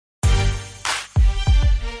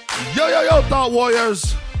Yo, Thought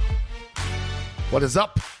Warriors. What is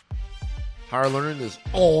up? Higher Learning is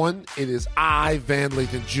on. It is I, Van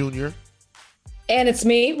Lathan Jr. And it's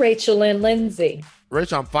me, Rachel Lynn Lindsay.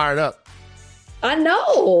 Rachel, I'm fired up. I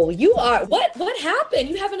know. You are. What happened?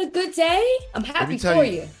 You having a good day? I'm happy for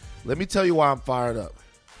you. Let me tell you why I'm fired up.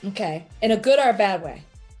 Okay. In a good or a bad way?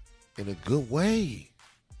 In a good way.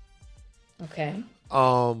 Okay.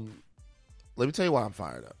 Let me tell you why I'm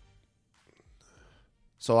fired up.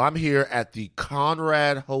 So I'm here at the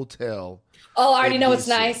Conrad Hotel. Oh, I already know it's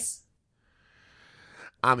nice.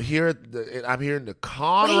 I'm here in the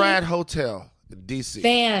Conrad Hotel in DC.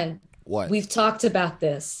 Van. What? We've talked about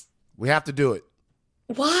this. We have to do it.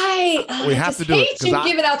 Why? We have to do it. I hate you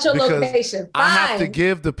giving out your location. I have to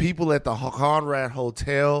give the people at the Conrad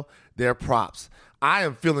Hotel their props. I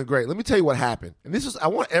am feeling great. Let me tell you what happened. And I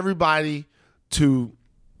want everybody to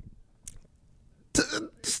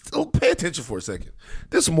pay attention for a second.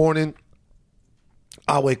 This morning,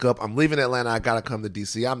 I wake up. I'm leaving Atlanta. I got to come to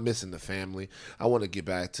DC. I'm missing the family. I want to get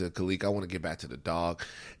back to Malika. I want to get back to the dog.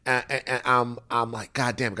 And I'm like,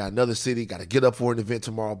 God damn, got another city. Got to get up for an event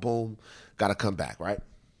tomorrow. Boom. Got to come back, right?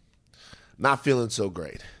 Not feeling so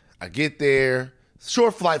great. I get there.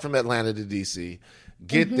 Short flight from Atlanta to DC.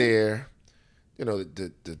 Get there. You know,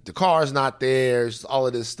 the car's not there. It's all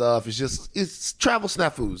of this stuff. It's travel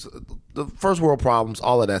snafus. The first world problems,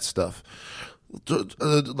 all of that stuff.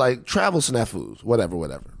 Like travel snafus,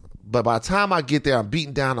 whatever. But by the time I get there, I'm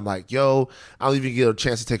beaten down. I'm like, yo, I don't even get a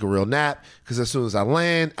chance to take a real nap because as soon as I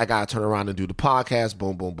land, I got to turn around and do the podcast.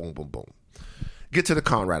 Boom, boom, boom, boom, boom. Get to the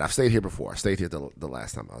Conrad. I've stayed here before. I stayed here the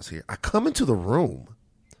last time I was here. I come into the room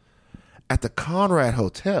at the Conrad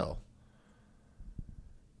Hotel.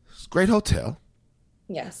 It's a great hotel.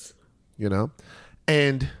 Yes. You know?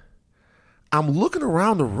 And I'm looking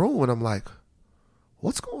around the room and I'm like,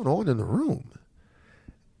 what's going on in the room?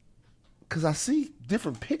 Because I see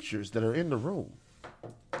different pictures that are in the room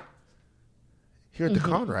here at the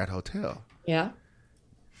Conrad Hotel. Yeah.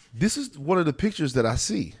 This is one of the pictures that I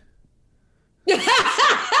see.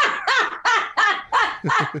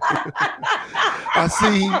 I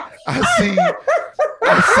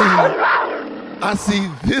see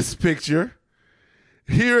this picture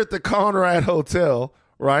here at the Conrad Hotel,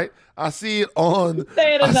 right? I see it on.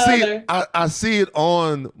 I see it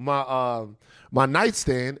on my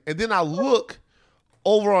nightstand, and then I look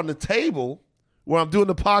over on the table where I'm doing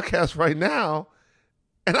the podcast right now,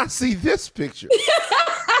 and I see this picture.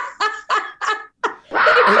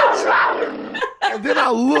 And then I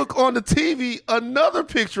look on the TV, another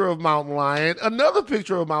picture of Mountain Lion, and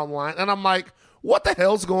I'm like, what the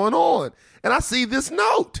hell's going on? And I see this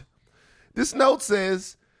note. This note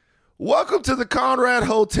says, welcome to the Conrad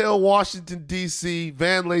Hotel, Washington, D.C.,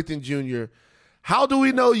 Van Lathan Jr. How do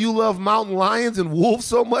we know you love mountain lions and wolves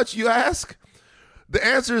so much, you ask? The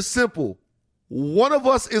answer is simple. One of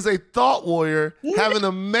us is a thought warrior. Have an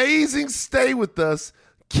amazing stay with us,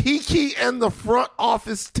 Kiki and the front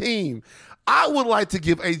office team. I would like to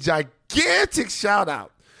give a gigantic shout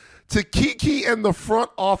out to Kiki and the front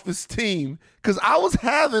office team because I was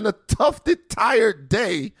having a tufted, tired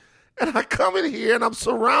day, and I come in here and I'm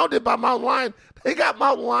surrounded by Mountain Lion. They got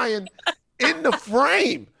Mountain Lion in the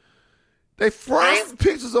frame. They framed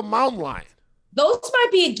pictures of Mountain Lion. Those might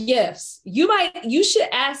be gifts. You should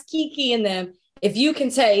ask Kiki and them if you can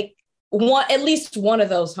take at least one of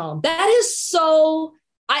those home. That is so.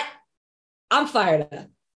 I'm fired up.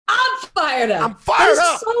 I'm fired up.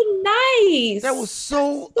 So nice. That was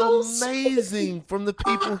so amazing sweet. From the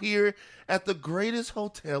people here at the greatest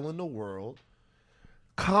hotel in the world,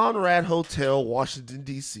 Conrad Hotel, Washington,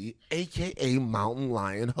 D.C., a.k.a. Mountain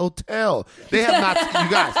Lion Hotel. They have not,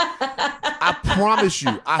 you guys, I promise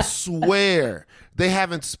you, I swear, they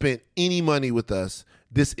haven't spent any money with us.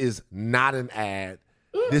 This is not an ad.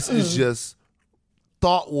 This is just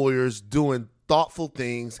thought warriors doing thoughtful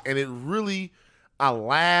things, and I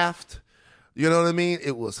laughed. You know what I mean?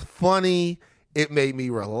 It was funny. It made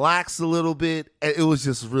me relax a little bit. And it was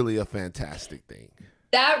just really a fantastic thing.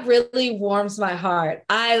 That really warms my heart.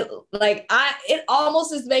 It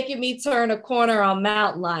almost is making me turn a corner on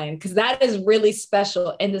Mountain Lion because that is really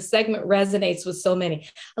special. And the segment resonates with so many.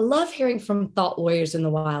 I love hearing from thought warriors in the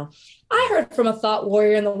wild. I heard from a thought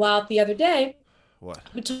warrior in the wild the other day. What?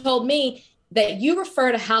 Who told me that you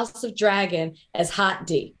refer to House of Dragon as Hot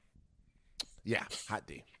D. Yeah, Hot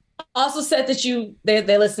D. Also said that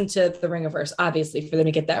they listened to the Ringiverse, obviously, for them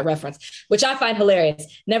to get that reference, which I find hilarious.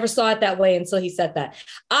 Never saw it that way until he said that.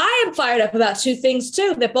 I am fired up about two things,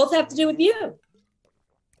 too, that both have to do with you.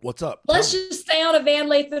 What's up? Let's just stay on a Van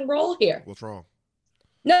Lathan roll here. What's wrong?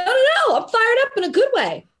 No. I'm fired up in a good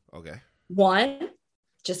way. Okay. One,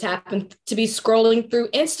 just happened to be scrolling through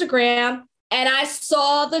Instagram and I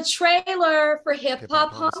saw the trailer for Hip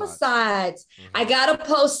Hop Homicides. I got to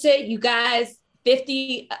post it. You guys,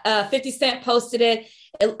 50 Cent posted it.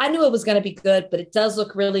 I knew it was going to be good, but it does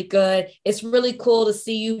look really good. It's really cool to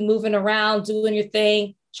see you moving around, doing your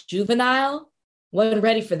thing. Juvenile, wasn't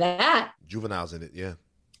ready for that. Juvenile's in it, yeah.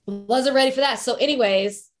 Wasn't ready for that. So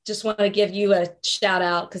anyways, just want to give you a shout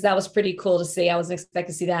out because that was pretty cool to see. I wasn't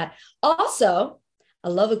expecting to see that. Also, I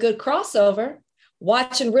love a good crossover.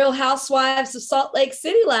 Watching Real Housewives of Salt Lake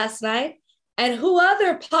City last night, and who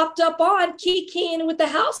other popped up on kikiing with the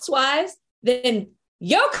housewives than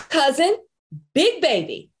your cousin, Big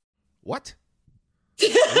Baby. What?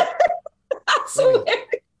 I swear.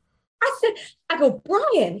 I go,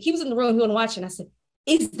 Brian, he was in the room, he wasn't watching. I said,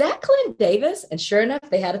 is that Glenn Davis? And sure enough,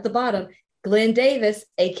 they had at the bottom, Glenn Davis,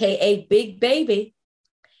 AKA Big Baby.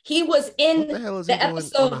 He was in the hell is the he doing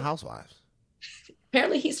episode on the Housewives.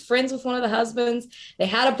 Apparently he's friends with one of the husbands. They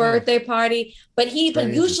had a birthday party, but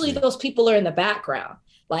usually those people are in the background.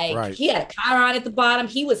 Like he had Chiron at the bottom.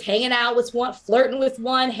 He was hanging out with one, flirting with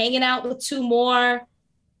one, hanging out with two more.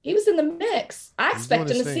 He was in the mix. I expect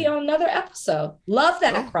him to see on another episode. Love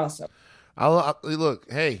that crossover. Look,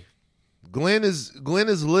 hey, Glenn is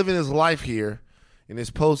living his life here in his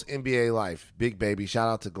post NBA life. Big Baby. Shout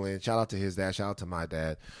out to Glenn. Shout out to his dad. Shout out to my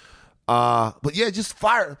dad. But yeah, just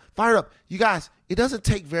fire up. You guys, it doesn't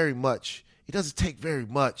take very much. It doesn't take very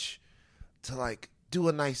much to like do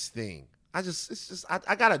a nice thing. I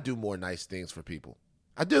gotta do more nice things for people.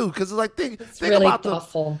 I do, because like think really about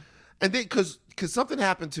thoughtful. And then because something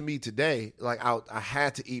happened to me today. Like I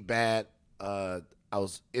had to eat bad. I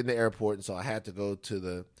was in the airport, and so I had to go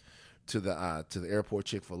to the airport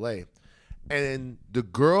Chick-fil-A. And the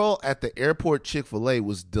girl at the airport Chick-fil-A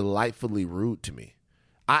was delightfully rude to me.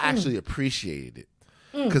 I actually appreciated it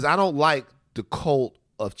because I don't like the cult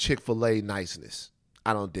of Chick-fil-A niceness.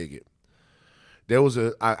 I don't dig it.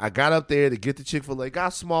 I got up there to get the Chick-fil-A,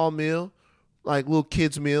 got a small meal, like little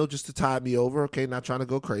kid's meal just to tide me over. Okay, not trying to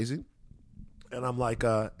go crazy. And I'm like,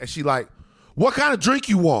 and she like, what kind of drink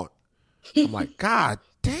you want? I'm like, God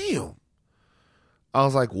damn. I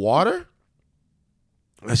was like, water?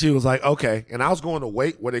 And she was like, okay. And I was going to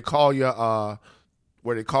wait where they call your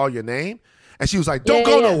name. And she was like, don't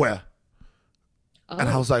go nowhere. Oh. And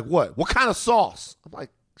I was like, what? What kind of sauce? I'm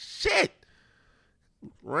like, shit.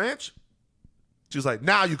 Ranch? She was like,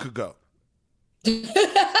 now you could go. And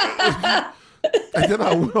then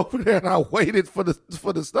I went over there and I waited for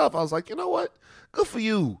the stuff. I was like, you know what? Good for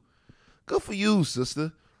you. Good for you,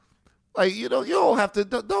 sister. Like, you don't have to,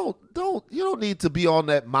 you don't need to be on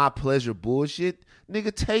that my pleasure bullshit.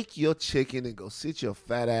 Nigga, take your chicken and go sit your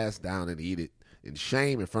fat ass down and eat it in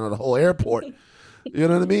shame in front of the whole airport. You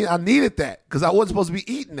know what I mean? I needed that because I wasn't supposed to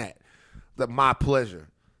be eating that. That my pleasure.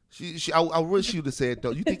 I wish she would have said,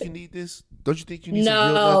 "Don't you think you need this? Don't you think you need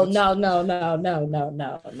some No. Not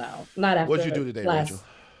after. What'd you do today, Rachel?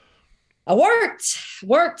 I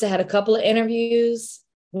worked. I had a couple of interviews.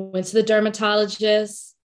 Went to the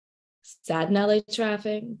dermatologist. Sat in LA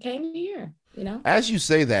traffic. Came here. You know. As you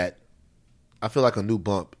say that, I feel like a new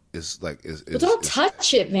bump is. Don't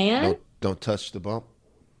touch it, man. Don't touch the bump.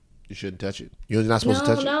 You shouldn't touch it. You're not supposed to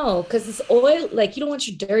touch it? No, because it's oil. Like, you don't want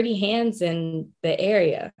your dirty hands in the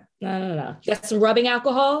area. No. You got some rubbing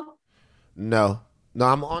alcohol? No,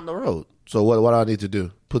 I'm on the road. So what do I need to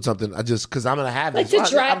do? Put something, because I'm going to have it. Like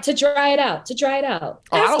to dry it out.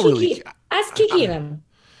 Ask Kiki and them.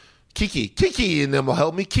 Kiki and them will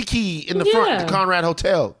help me. Kiki in the front, the Conrad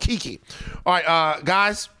Hotel. Kiki. All right,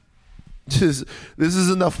 guys. This is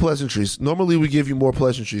enough pleasantries. Normally we give you more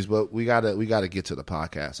pleasantries, but we gotta get to the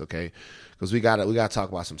podcast, okay? Because we gotta talk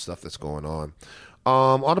about some stuff that's going on.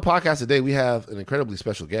 On the podcast today, we have an incredibly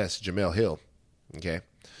special guest, Jemele Hill. Okay,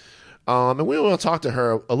 and we want to talk to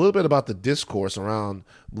her a little bit about the discourse around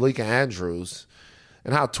Malika Andrews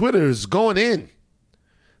and how Twitter is going in.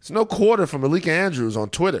 It's no quarter for Malika Andrews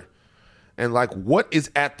on Twitter, and like, what is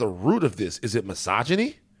at the root of this? Is it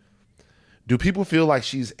misogyny? Do people feel like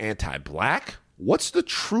she's anti-black? What's the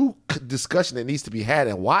true discussion that needs to be had?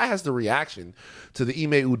 And why has the reaction to the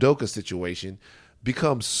Ime Udoka situation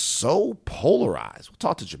become so polarized? We'll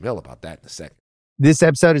talk to Jemele about that in a second. This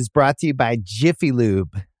episode is brought to you by Jiffy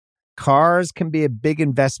Lube. Cars can be a big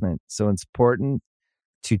investment, so it's important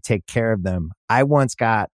to take care of them. I once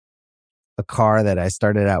got a car that I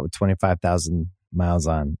started out with 25,000 miles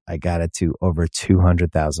on. I got it to over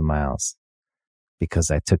 200,000 miles because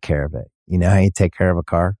I took care of it. You know how you take care of a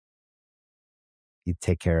car? You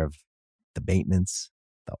take care of the maintenance,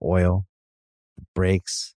 the oil, the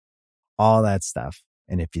brakes, all that stuff.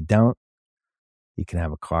 And if you don't, you can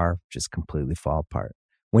have a car just completely fall apart.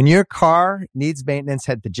 When your car needs maintenance,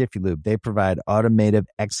 head to Jiffy Lube. They provide automotive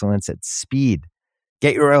excellence at speed.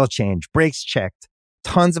 Get your oil change, brakes checked,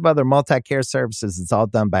 tons of other multi-care services. It's all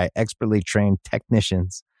done by expertly trained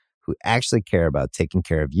technicians who actually care about taking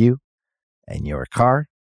care of you and your car.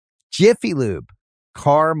 Jiffy Lube,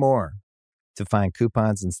 car more. To find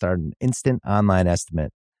coupons and start an instant online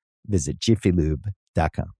estimate, visit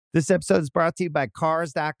jiffylube.com. This episode is brought to you by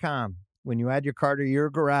Cars.com. When you add your car to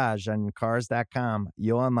your garage on Cars.com,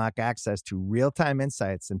 you'll unlock access to real-time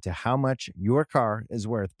insights into how much your car is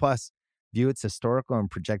worth. Plus, view its historical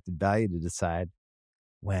and projected value to decide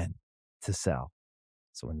when to sell.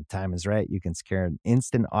 So when the time is right, you can secure an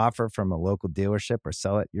instant offer from a local dealership or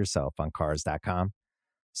sell it yourself on Cars.com.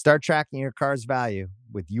 Start tracking your car's value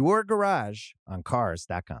with your garage on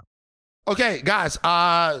Cars.com. Okay, guys,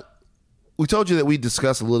 we told you that we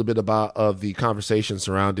discussed a little bit of the conversation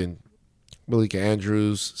surrounding Malika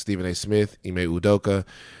Andrews, Stephen A. Smith, Ime Udoka,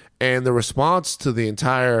 and the response to the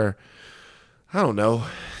entire, I don't know,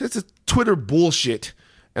 it's a Twitter bullshit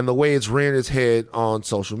and the way it's rearing its head on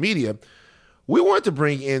social media. We wanted to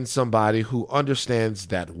bring in somebody who understands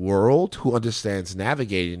that world, who understands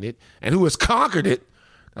navigating it, and who has conquered it.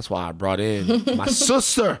 That's why I brought in my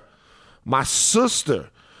sister. My sister.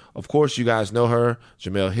 Of course, you guys know her,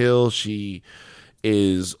 Jemele Hill. She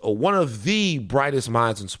is one of the brightest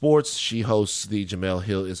minds in sports. She hosts the Jemele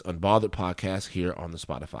Hill is Unbothered podcast here on the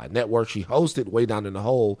Spotify network. She hosted Way Down in the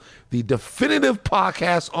Hole, the definitive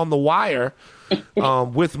podcast on The Wire,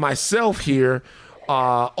 with myself here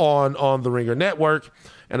on the Ringer Network.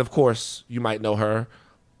 And of course, you might know her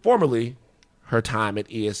formerly her time at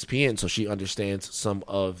ESPN, so she understands some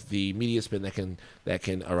of the media spin that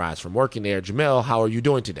can arise from working there. Jemele, how are you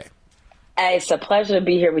doing today? It's a pleasure to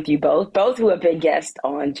be here with you both who have been guests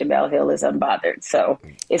on Jemele Hill is Unbothered. So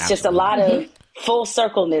it's just a lot of full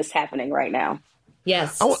circleness happening right now.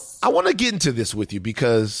 Yes. I want to get into this with you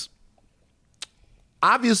because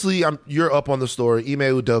obviously you're up on the story. Ime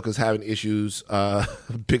Udoka's having issues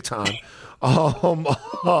big time.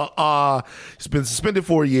 He's been suspended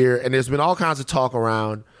for a year, and there's been all kinds of talk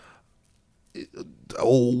around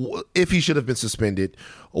if he should have been suspended,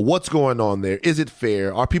 or what's going on there. Is it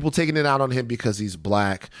fair? Are people taking it out on him because he's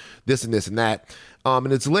black? This and this and that.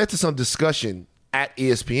 And it's led to some discussion at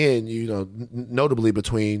ESPN, notably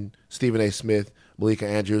between Stephen A. Smith, Malika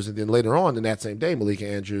Andrews, and then later on in that same day, Malika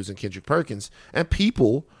Andrews and Kendrick Perkins. And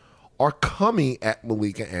people are coming at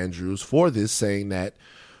Malika Andrews for this, saying that,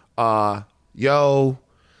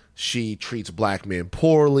 she treats black men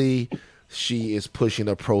poorly. She is pushing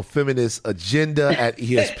a pro-feminist agenda at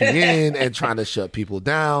ESPN and trying to shut people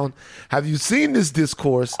down. Have you seen this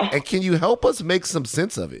discourse, and can you help us make some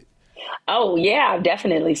sense of it? Oh, yeah, I've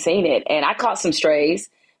definitely seen it. And I caught some strays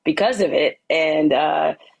because of it. And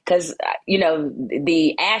because,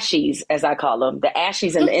 the ashies, as I call them, the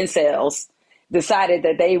ashies and the incels decided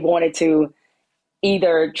that they wanted to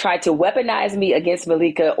either try to weaponize me against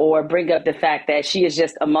Malika or bring up the fact that she is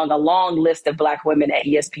just among a long list of black women at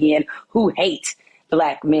ESPN who hate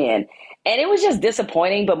black men. And it was just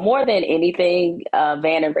disappointing. But more than anything,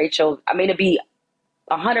 Van and Rachel, to be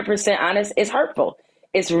 100% honest, it's hurtful.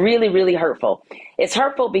 It's really, really hurtful. It's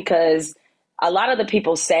hurtful because a lot of the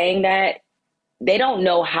people saying that, they don't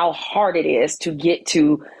know how hard it is to get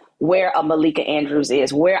to where a Malika Andrews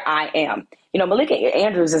is, where I am. Malika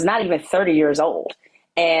Andrews is not even 30 years old,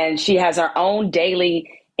 and she has her own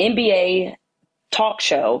daily NBA talk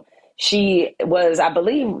show. She was, I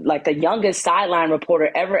believe, like the youngest sideline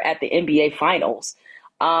reporter ever at the NBA Finals.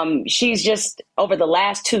 She's just, over the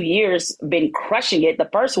last 2 years, been crushing it. The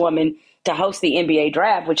first woman to host the NBA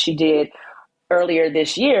draft, which she did earlier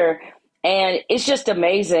this year. And it's just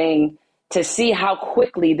amazing to see how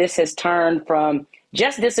quickly this has turned from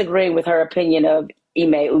just disagreeing with her opinion of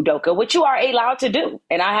Ime Udoka, which you are allowed to do.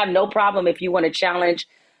 And I have no problem if you want to challenge,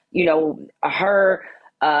 her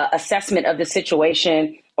assessment of the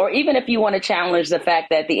situation, or even if you want to challenge the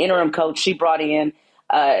fact that the interim coach she brought in,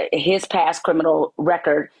 his past criminal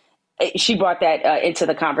record, she brought that into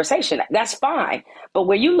the conversation. That's fine. But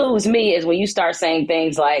where you lose me is when you start saying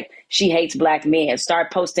things like she hates black men,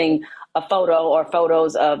 start posting a photo or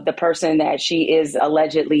photos of the person that she is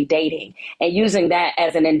allegedly dating and using that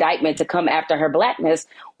as an indictment to come after her blackness.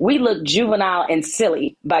 We look juvenile and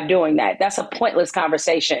silly by doing that. That's a pointless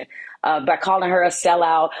conversation. By calling her a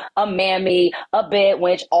sellout, a mammy, a bed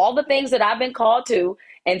wench, all the things that I've been called to.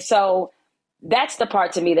 And so that's the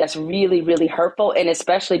part to me that's really, really hurtful. And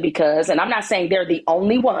especially because, and I'm not saying they're the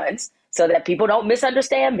only ones so that people don't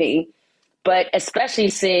misunderstand me, but especially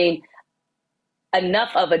seeing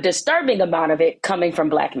enough of a disturbing amount of it coming from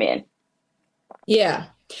black men. Yeah.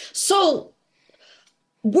 So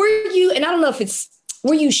were you, and I don't know if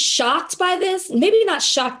were you shocked by this? Maybe not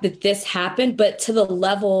shocked that this happened, but to the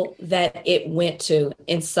level that it went to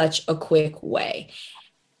in such a quick way?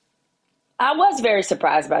 I was very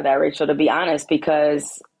surprised by that, Rachel, to be honest,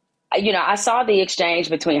 because, I saw the exchange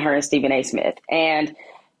between her and Stephen A. Smith, and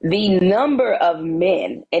the number of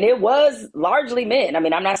men, and it was largely men. I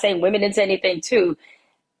mean, I'm not saying women didn't say anything too,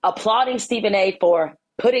 applauding Stephen A. for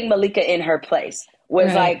putting Malika in her place was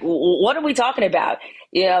right. Like, what are we talking about?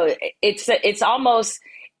 It's almost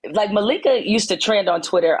like Malika used to trend on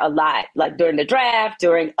Twitter a lot, like during the draft,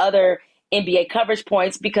 during other NBA coverage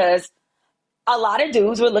points, because a lot of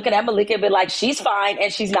dudes were looking at Malika and be like, she's fine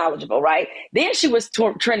and she's knowledgeable, right? Then she was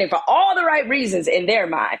trending for all the right reasons in their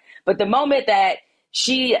mind. But the moment that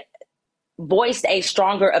she voiced a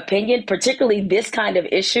stronger opinion, particularly this kind of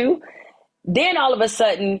issue, then all of a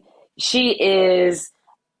sudden she is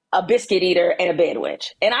a biscuit eater and a bed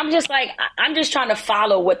witch. And I'm just like, I'm just trying to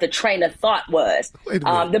follow what the train of thought was.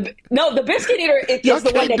 The biscuit eater is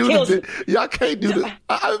the one that kills it. Y'all can't do this.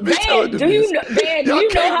 Man, do you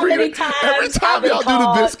know how many times every time y'all do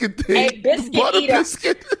the biscuit thing, a biscuit eater.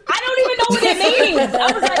 Biscuit. I don't even know what it means.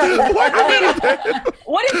 I was like,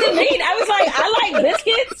 what does it mean? I was like, I like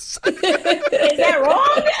biscuits. Is that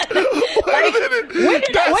wrong?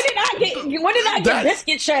 When did I get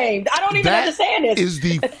biscuit shamed? I don't even understand this. Is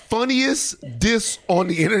the funniest diss on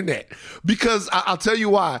the internet, because I'll tell you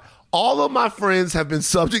why. All of my friends have been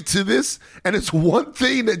subject to this, and it's one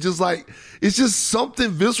thing that just like, it's just something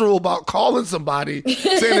visceral about calling somebody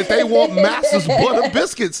saying that they want Master's butter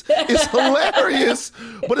biscuits. It's hilarious,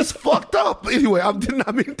 but it's fucked up. Anyway, but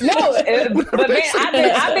man,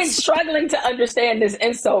 I've been struggling to understand this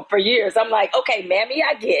insult for years. I'm like, okay, Mammy,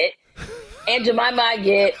 I get. And Jemima, I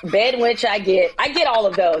get. Bed Witch, I get all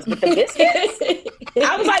of those. But the biscuits,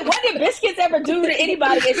 I was like, what did biscuits ever do to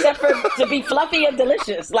anybody except for to be fluffy and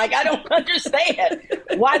delicious? Like, I don't understand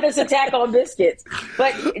why this attack on biscuits.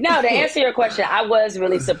 But no, to answer your question, I was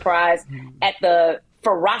really surprised at the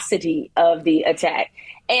ferocity of the attack.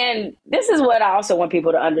 And this is what I also want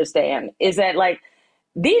people to understand, is that, like,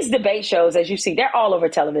 these debate shows, as you see, they're all over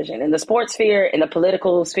television, in the sports sphere, in the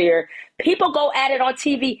political sphere. People go at it on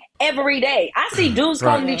TV every day. I see dudes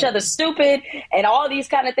calling each other stupid and all these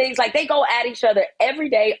kind of things. Like, they go at each other every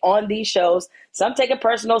day on these shows. Some take it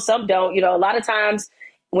personal, some don't. A lot of times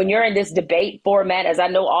when you're in this debate format, as I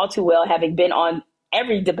know all too well, having been on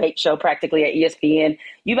every debate show practically at ESPN,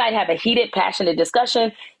 you might have a heated, passionate discussion,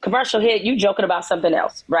 commercial hit, you joking about something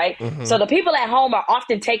else, right? Mm-hmm. So the people at home are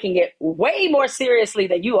often taking it way more seriously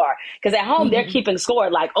than you are, because at home they're keeping score,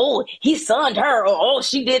 like, oh, he sunned her, or oh,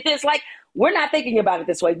 she did this. Like, we're not thinking about it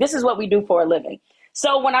this way. This is what we do for a living.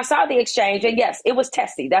 So when I saw the exchange, and yes, it was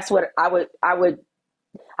testy. That's what I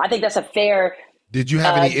think that's a fair. Did you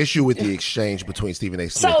have any issue with the exchange between Stephen A.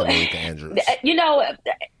 Smith and Malika Andrews?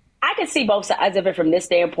 I can see both sides of it from this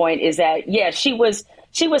standpoint, is that, yeah, she was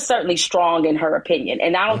certainly strong in her opinion.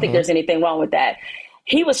 And I don't think there's anything wrong with that.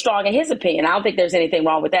 He was strong in his opinion. I don't think there's anything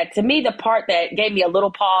wrong with that. To me, the part that gave me a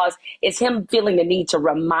little pause is him feeling the need to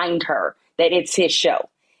remind her that it's his show.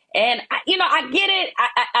 And, I get it.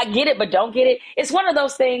 I get it, but don't get it. It's one of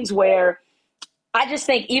those things where I just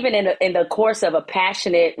think even in the course of a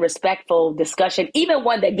passionate, respectful discussion, even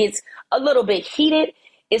one that gets a little bit heated,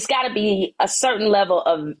 it's got to be a certain level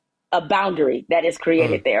of a boundary that is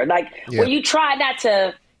created there. Like, where you try not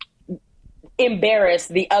to embarrass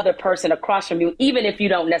the other person across from you, even if you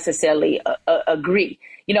don't necessarily agree.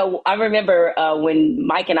 I remember when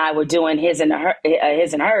Mike and I were doing his and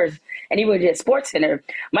hers, and he was at Sports Center.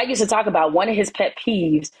 Mike used to talk about one of his pet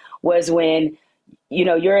peeves was when,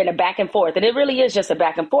 you're in a back and forth, and it really is just a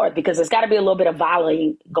back and forth, because there's got to be a little bit of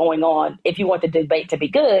volleying going on if you want the debate to be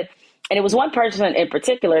good. And it was one person in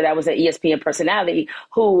particular that was an ESPN personality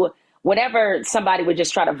who, whenever somebody would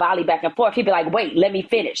just try to volley back and forth, he'd be like, wait, let me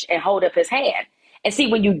finish, and hold up his hand. And see,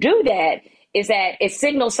 when you do that, is that it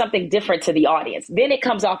signals something different to the audience. Then it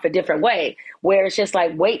comes off a different way, where it's just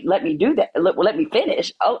like, wait, let me do that. Let me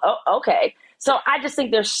finish. Oh, okay. So I just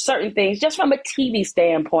think there's certain things just from a TV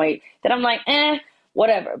standpoint that I'm like,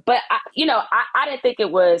 whatever. But I didn't think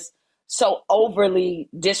it was so overly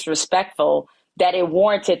disrespectful that it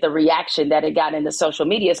warranted the reaction that it got in the social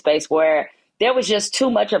media space, where there was just too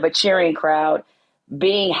much of a cheering crowd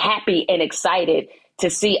being happy and excited to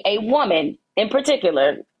see a woman in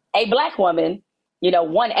particular, a Black woman,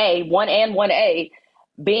 1A,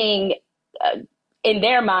 being, in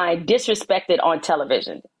their mind, disrespected on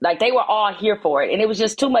television. Like, they were all here for it. And it was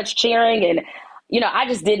just too much cheering. And, I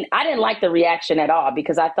didn't like the reaction at all,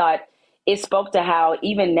 because I thought it spoke to how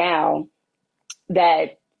even now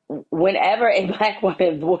that whenever a Black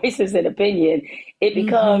woman voices an opinion, it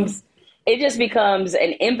just becomes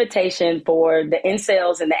an invitation for the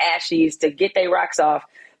incels and the ashies to get their rocks off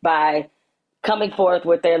by coming forth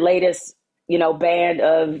with their latest, band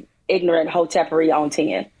of ignorant hotepery on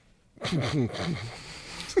 10.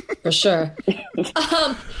 For sure.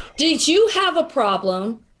 Did you have a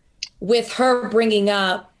problem with her bringing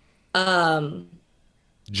up Joe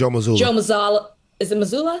Mazzulla? Joe Mazzulla. Is it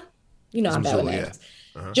Mazzulla? I'm bad with names.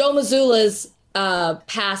 Yeah. Joe Mazzulla's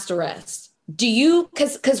past arrest. Do you,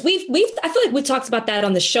 because I feel like we talked about that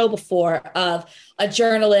on the show before, of a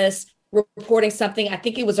journalist reporting something. I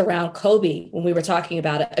think it was around Kobe when we were talking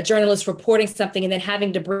about it. A journalist reporting something and then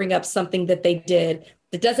having to bring up something that they did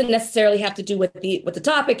that doesn't necessarily have to do with what the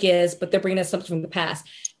topic is, but they're bringing up something from the past.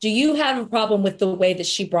 Do you have a problem with the way that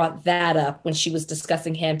she brought that up when she was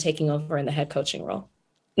discussing him taking over in the head coaching role?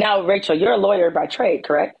 Now, Rachel, you're a lawyer by trade,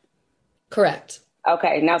 correct? Correct.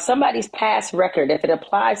 Okay. Now, somebody's past record, if it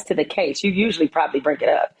applies to the case, you usually probably bring it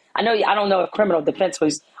up. I don't know if criminal defense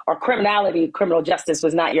or criminal justice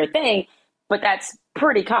was not your thing, but that's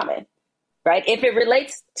pretty common, right? If it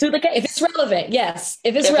relates to the case. If it's relevant, yes.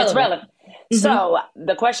 If it's relevant. Mm-hmm. So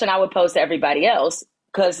the question I would pose to everybody else,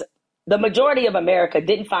 because the majority of America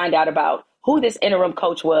didn't find out about who this interim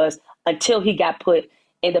coach was until he got put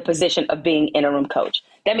in the position of being interim coach.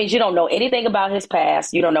 That means you don't know anything about his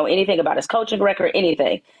past. You don't know anything about his coaching record,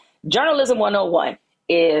 anything. Journalism 101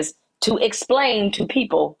 is to explain to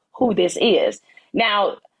people who this is.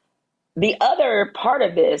 Now, the other part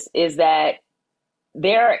of this is that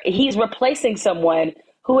he's replacing someone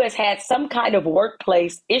who has had some kind of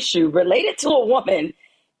workplace issue related to a woman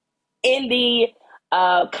in the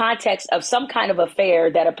context of some kind of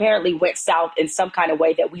affair that apparently went south in some kind of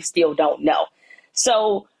way that we still don't know.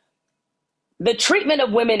 So the treatment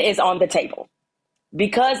of women is on the table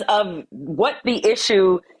because of what the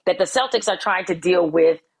issue that the Celtics are trying to deal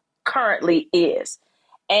with currently is.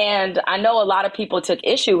 And I know a lot of people took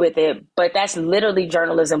issue with it, but that's literally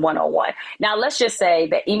journalism 101. Now, let's just say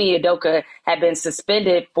that Ime Udoka had been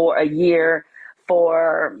suspended for a year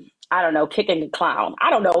for, I don't know, kicking a clown. I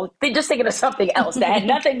don't know. Just thinking of something else that had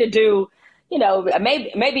nothing to do,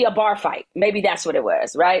 maybe a bar fight. Maybe that's what it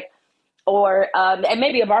was, right? Or, and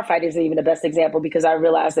maybe a bar fight isn't even the best example because I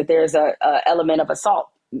realize that there's a element of assault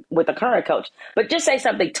with the current coach, but just say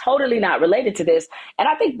something totally not related to this. And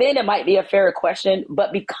I think then it might be a fair question,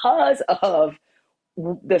 but because of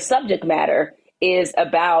the subject matter is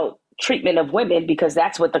about treatment of women, because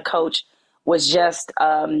that's what the coach was just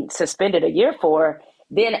suspended a year for,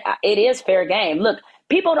 then it is fair game. Look,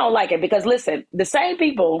 people don't like it because listen, the same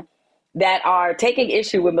people that are taking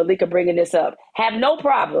issue with Malika bringing this up have no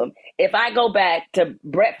problem if I go back to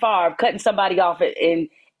Brett Favre cutting somebody off in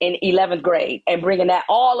 11th grade and bringing that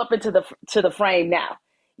all up into the frame now.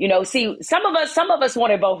 See, some of us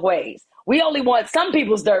want it both ways. We only want some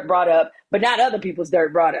people's dirt brought up, but not other people's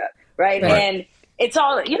dirt brought up, right? And it's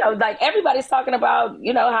all, like everybody's talking about,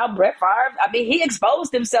 how Brett Favre, he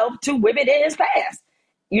exposed himself to women in his past.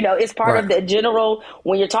 It's part of the general,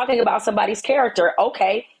 when you're talking about somebody's character,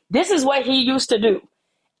 okay, this is what he used to do.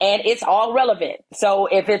 And it's all relevant. So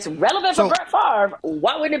if it's relevant for Brett Favre,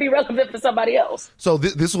 why wouldn't it be relevant for somebody else? So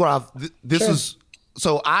this is what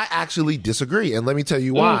so I actually disagree. And let me tell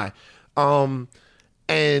you why.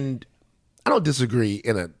 And I don't disagree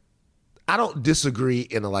in an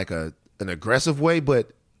aggressive way,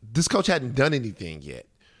 but this coach hadn't done anything yet.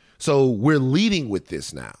 So we're leading with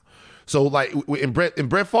this now. So like in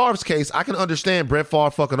Brett Favre's case, I can understand Brett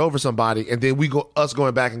Favre fucking over somebody, and then us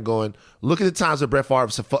going back and going, look at the times that Brett Favre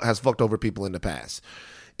has fucked over people in the past.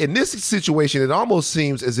 In this situation, it almost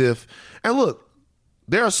seems as if, and look,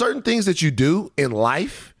 there are certain things that you do in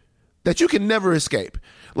life that you can never escape.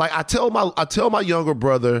 Like I tell my younger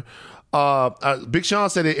brother, Big Sean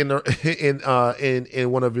said it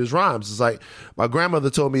in one of his rhymes. It's like, my grandmother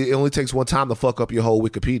told me it only takes one time to fuck up your whole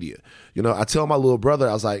Wikipedia. I tell my little brother,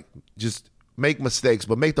 I was like, just make mistakes,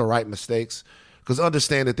 but make the right mistakes, because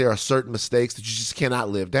understand that there are certain mistakes that you just cannot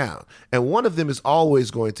live down. And one of them is always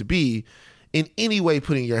going to be in any way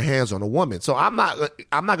putting your hands on a woman. So I'm not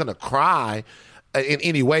going to cry in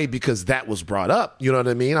any way because that was brought up. You know what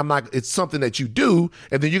I mean? It's something that you do,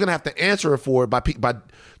 and then you're going to have to answer for it by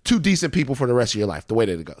two decent people for the rest of your life, the way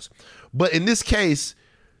that it goes. But in this case,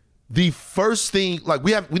 the first thing, like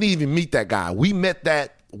we didn't even meet that guy. We met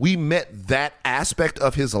that aspect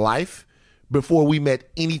of his life before we met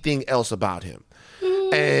anything else about him.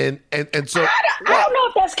 And so I don't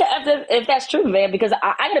know if that's true, man, because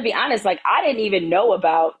I'm going to be honest, like I didn't even know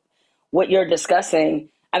about what you're discussing.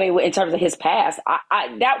 In terms of his past,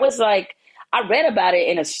 that was like, I read about it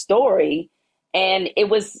in a story And it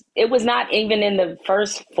was not even in the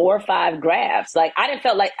first 4 or 5 graphs. Like, I didn't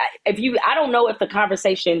felt like I don't know if the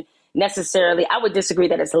conversation necessarily, I would disagree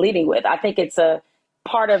that it's leading with. I think it's a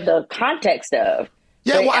part of the context of.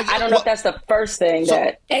 Yeah, so I don't know if that's the first thing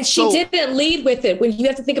And she didn't lead with it. When you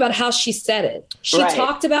have to think about how she said it. She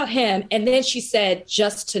talked about him, and then she said,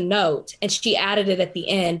 just to note, and she added it at the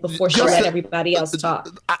end before she let everybody else talk.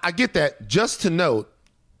 I get that. Just to note,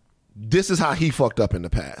 this is how he fucked up in the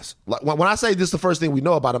past. Like, when I say this is the first thing we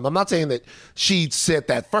know about him, I'm not saying that she said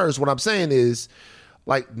that first. What I'm saying is,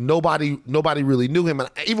 like, nobody really knew him. And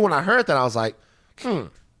even when I heard that, I was like,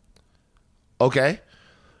 okay.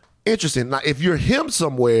 Interesting. Now, if you're him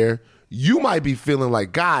somewhere, you might be feeling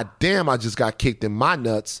like, God damn, I just got kicked in my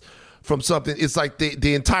nuts from something. It's like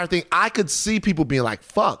the entire thing. I could see people being like,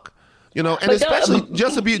 fuck, and especially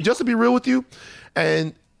just to be real with you.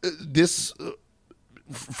 And this,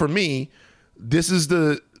 for me, this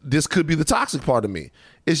could be the toxic part of me.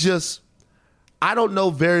 It's just, I don't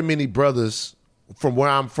know very many brothers from where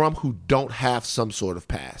I'm from who don't have some sort of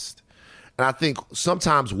past. And I think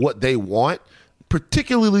sometimes what they want,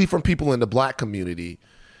 particularly from people in the Black community,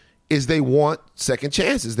 is they want second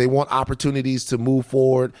chances. They want opportunities to move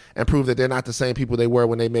forward and prove that they're not the same people they were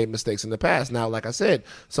when they made mistakes in the past. Now, like I said,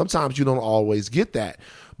 sometimes you don't always get that.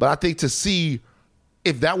 But I think to see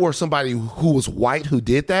if that were somebody who was white who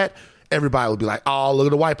did that, everybody would be like, oh, look at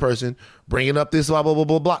the white person bringing up this, blah, blah, blah,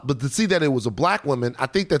 blah, blah. But to see that it was a Black woman, I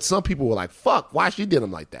think that some people were like, fuck, why she did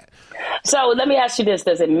him like that? So let me ask you this.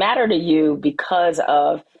 Does it matter to you because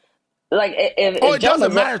of, like, if it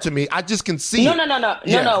doesn't matter to me. I just can see. No.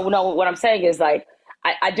 What I'm saying is, like,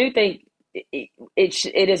 I do think it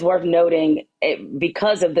is worth noting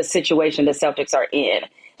because of the situation the Celtics are in.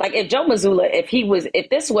 Like, if Joe Mazzulla, if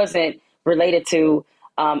this wasn't related to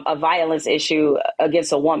a violence issue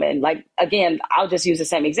against a woman, like, again, I'll just use the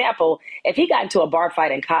same example. If he got into a bar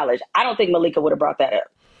fight in college, I don't think Malika would have brought that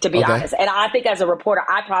up, to be honest. And I think as a reporter,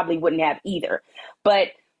 I probably wouldn't have either. But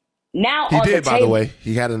now he did, by the way.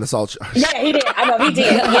 He had an assault charge. Yeah, he did. I know he did.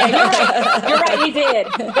 Yeah, you're right. He did.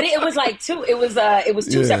 But it was like two. It was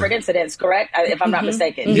two separate incidents, correct? If I'm not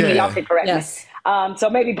mistaken. Yeah. Y'all can correct me. So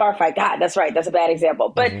maybe bar fight. God, that's right. That's a bad example.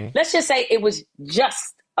 But let's just say it was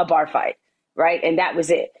just a bar fight, right? And that was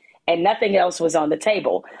it, and nothing else was on the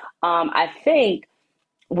table. I think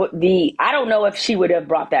I don't know if she would have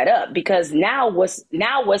brought that up, because now what's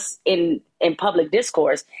in public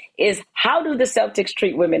discourse is, how do the Celtics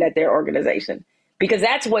treat women at their organization? Because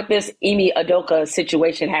that's what this Emi Udoka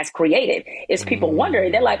situation has created, is people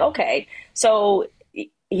wondering. They're like, okay, so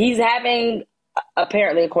he's having,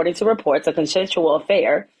 apparently, according to reports, a consensual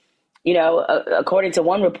affair. According to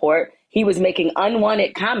one report, he was making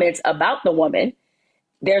unwanted comments about the woman.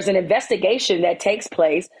 There's an investigation that takes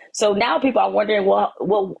place. So now people are wondering,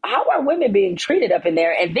 well, how are women being treated up in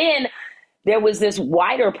there? And then there was this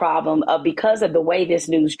wider problem of, because of the way this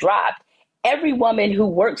news dropped, every woman who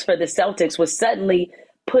works for the Celtics was suddenly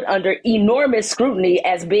put under enormous scrutiny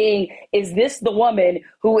as being, is this the woman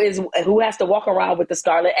who has to walk around with the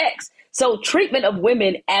Scarlet X? So treatment of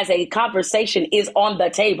women as a conversation is on the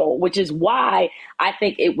table, which is why I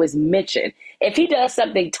think it was mentioned. If he does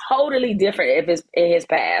something totally different in his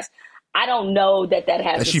past, I don't know that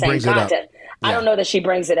has the same content. I don't know that she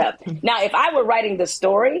brings it up. Now, if I were writing the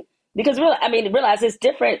story, because realize it's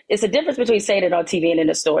different. It's a difference between saying it on TV and in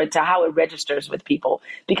a story to how it registers with people.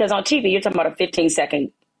 Because on TV, you're talking about a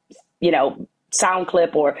 15-second, sound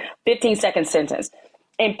clip or 15-second sentence.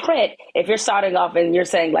 In print, if you're starting off and you're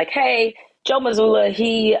saying like, hey, Joe Mazzulla,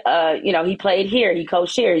 he played here, he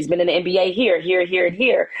coached here, he's been in the NBA here, and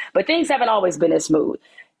here. But things haven't always been as smooth.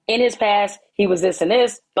 In his past, he was this and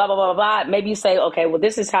this, blah, blah, blah, blah. Maybe you say, okay, well,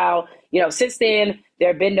 this is how, since then, there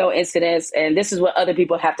have been no incidents, and this is what other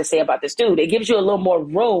people have to say about this dude. It gives you a little more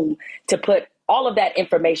room to put all of that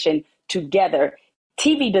information together.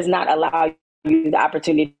 TV does not allow you the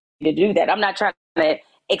opportunity to do that. I'm not trying to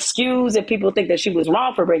excuse if people think that she was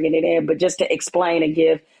wrong for bringing it in, but just to explain and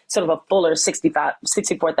give sort of a fuller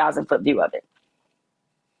 64,000 foot view of it.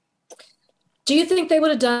 Do you think they would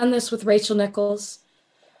have done this with Rachel Nichols?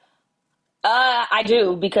 I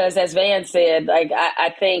do, because as Van said, like,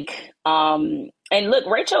 I think, and look,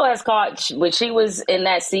 Rachel has caught, when she was in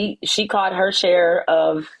that seat, she caught her share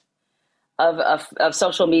of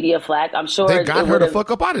social media flack. I'm sure they got her the fuck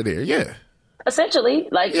up out of there. Yeah. Essentially,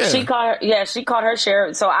 like, she caught her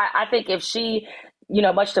share. So I think if she,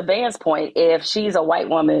 much to Van's point, if she's a white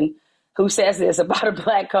woman who says this about a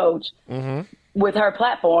Black coach with her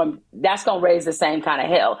platform, that's going to raise the same kind of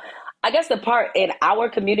hell. I guess the part in our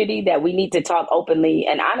community that we need to talk openly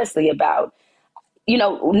and honestly about,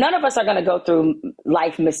 none of us are going to go through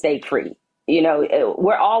life mistake free.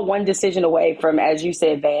 we're all one decision away from, as you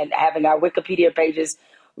said, Van, having our Wikipedia pages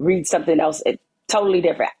read something else totally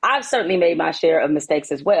different. I've certainly made my share of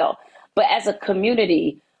mistakes as well. But as a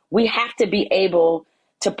community, we have to be able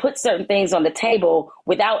to put certain things on the table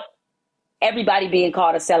without everybody being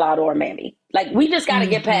called a sellout or a mammy. Like, we just got to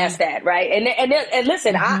get past that, right? And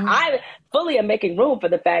listen, I fully am making room for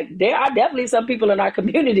the fact there are definitely some people in our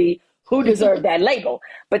community who deserve that label,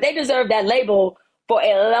 but they deserve that label for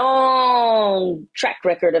a long track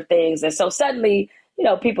record of things. And so suddenly,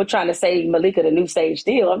 people trying to say Malika the new stage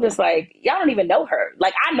deal. I'm just like, y'all don't even know her.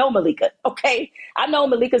 Like, I know Malika, okay? I know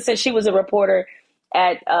Malika since she was a reporter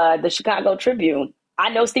at the Chicago Tribune. I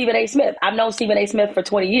know Stephen A. Smith. I've known Stephen A. Smith for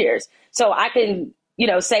 20 years. So I can,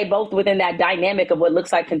 say both within that dynamic of what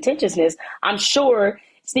looks like contentiousness. I'm sure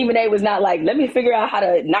Stephen A. was not like, let me figure out how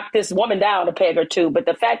to knock this woman down a peg or two. But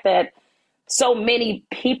the fact that so many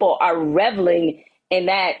people are reveling in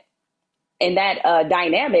that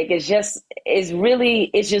dynamic is just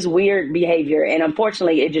weird behavior. And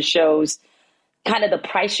unfortunately, it just shows kind of the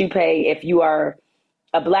price you pay if you are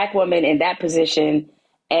a Black woman in that position.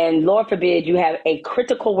 And Lord forbid you have a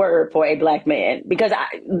critical word for a Black man, because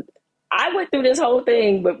I went through this whole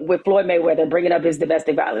thing with Floyd Mayweather bringing up his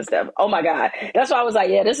domestic violence stuff. Oh my God. That's why I was like,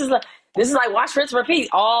 yeah, this is like watch, rinse, repeat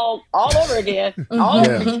all over again,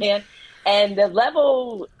 over again. And the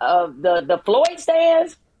level of the Floyd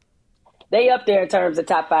stands, they up there in terms of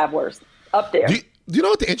top 5 worst. Up there. Do you know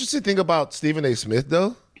what the interesting thing about Stephen A. Smith,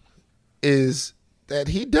 though, is that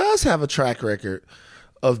he does have a track record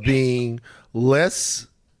of being less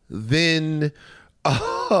than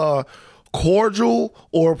cordial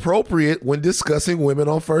or appropriate when discussing women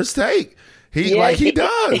on First Take. He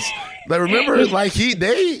does. Like, remember, like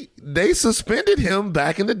they suspended him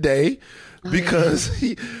back in the day because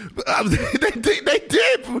they did.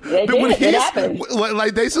 It happened.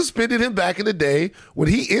 Like, they suspended him back in the day when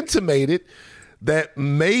he intimated that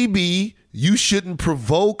maybe you shouldn't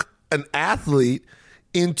provoke an athlete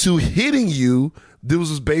into hitting you. This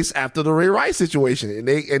was based after the Ray Rice situation,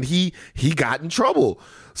 and he got in trouble.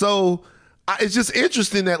 So it's just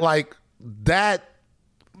interesting that like that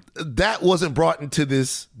wasn't brought into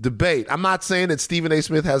this debate. I'm not saying that Stephen A.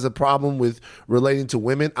 Smith has a problem with relating to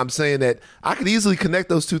women. I'm saying that I could easily connect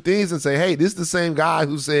those two things and say, hey, this is the same guy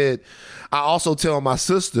who said, I also tell my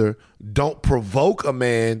sister, don't provoke a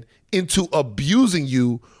man into abusing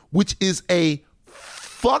you, which is a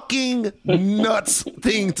fucking nuts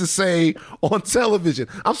thing to say on television.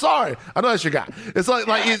 I'm sorry. I know that's your guy. It's like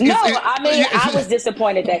I was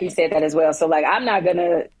disappointed that he said that as well. So like, I'm not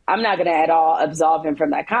gonna at all absolve him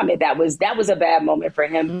from that comment. That was a bad moment for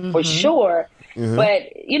him for sure. Mm-hmm. But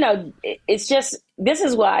it's just, this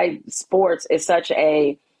is why sports is such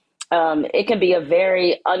a it can be a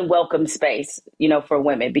very unwelcome space, for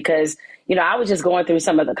women, because I was just going through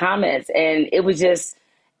some of the comments, and it was just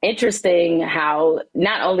interesting how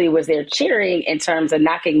not only was there cheering in terms of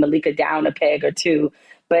knocking Malika down a peg or two,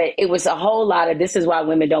 but it was a whole lot of, this is why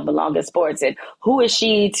women don't belong in sports. And who is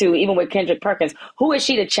she to, even with Kendrick Perkins, who is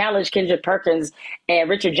she to challenge Kendrick Perkins and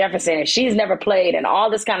Richard Jefferson? And she's never played, and all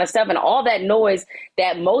this kind of stuff, and all that noise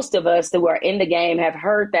that most of us who are in the game have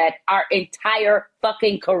heard that our entire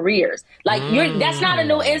fucking careers. Like, that's not a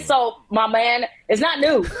new insult, my man. It's not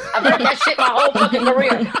new. I've heard that shit my whole fucking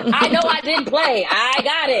career. I know I didn't play. I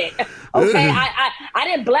got it. Okay, I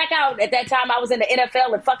didn't black out at that time. I was in the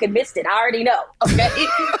NFL and fucking missed it. I already know. Okay,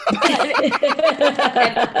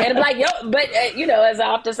 and I'm like, as I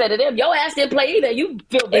often say to them, your ass didn't play either. You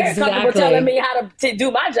feel very comfortable telling me how to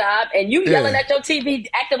do my job, and you yelling at your TV,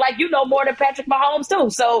 acting like you know more than Patrick Mahomes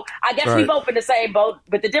too. So I guess we both in the same boat.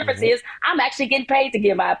 But the difference is, I'm actually getting paid to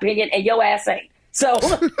give my opinion, and your ass ain't. So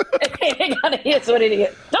it is what it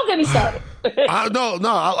is. Don't get me started. I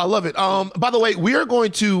love it. By the way, we are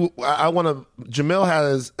going to, Jemele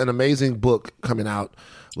has an amazing book coming out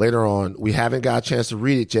later on. We haven't got a chance to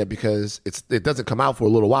read it yet because it doesn't come out for a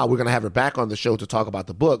little while. We're going to have her back on the show to talk about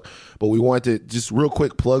the book, but we wanted to just real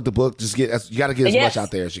quick plug the book. You got to get as much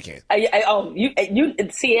out there as you can.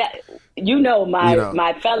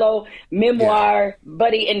 My fellow memoir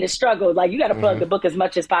buddy in the struggle. Like, you got to plug the book as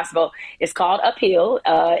much as possible. It's called Uphill.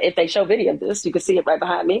 If they show video of this, you can see it right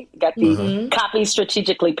behind me. Got the copy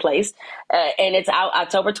strategically placed, and it's out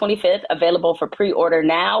October 25th. Available for pre-order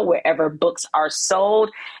now wherever books are sold.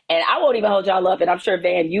 And I won't even hold y'all up. And I'm sure,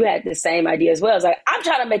 Van, you had the same idea as well. It's like, I'm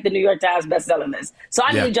trying to make the New York Times bestselling list, so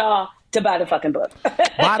I need y'all to buy the fucking book.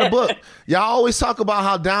 Buy the book. Y'all always talk about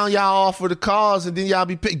how down y'all are for the cause, and then y'all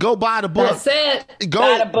be go buy the book. That's it. Go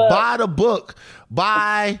buy the book. Buy the book.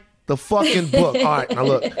 Buy the fucking book. All right, now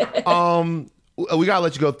look. We gotta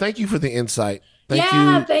let you go. Thank you for the insight.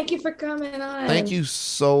 Thank you for coming on. Thank you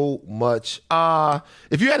so much.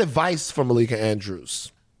 If you had advice for Malika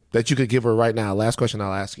Andrews that you could give her right now, last question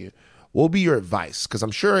I'll ask you, what would be your advice? Because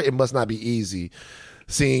I'm sure it must not be easy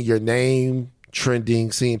seeing your name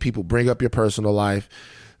trending, seeing people bring up your personal life,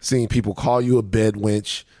 seeing people call you a bed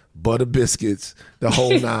wench, butter biscuits, the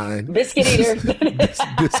whole nine. Biscuit eater.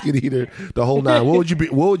 Biscuit eater, the whole nine. What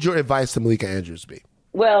would your advice to Malika Andrews be?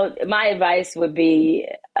 Well, my advice would be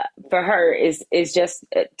for her is just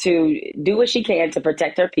to do what she can to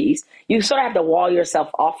protect her peace. You sort of have to wall yourself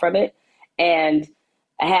off from it and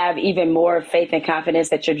have even more faith and confidence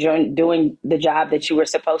that you're doing the job that you were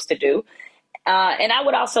supposed to do. And I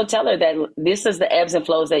would also tell her that this is the ebbs and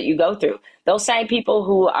flows that you go through. Those same people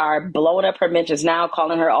who are blowing up her mentions now,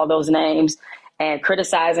 calling her all those names and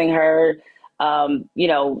criticizing her,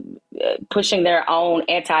 pushing their own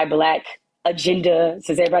anti-Black agenda,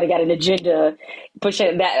 since everybody got an agenda,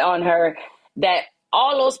 pushing that on her, that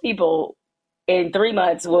all those people in 3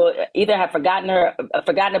 months will either have forgotten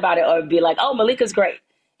about it or be like, oh, Malika's great.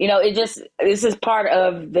 This is part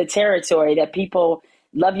of the territory that people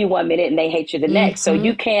love you one minute and they hate you the next. So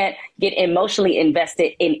you can't get emotionally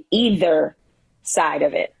invested in either side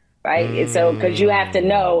of it. Right. And so, because you have to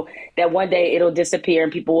know that one day it'll disappear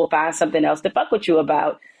and people will find something else to fuck with you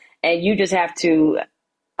about. And you just have to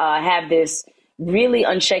have this really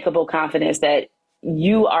unshakable confidence that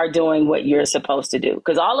you are doing what you're supposed to do.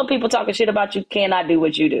 Because all the people talking shit about you cannot do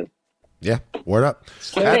what you do. Yeah, word up.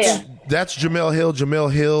 That's Jemele Hill.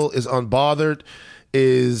 Jemele Hill is unbothered.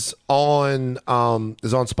 Is on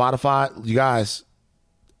Spotify. You guys,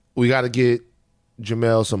 we got to get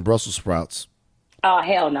Jemele some Brussels sprouts. Oh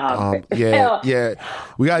hell no! Yeah.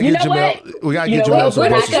 We gotta get Jemele. We gotta get Jemele some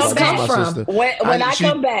Brussels sprouts. When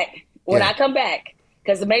I come back,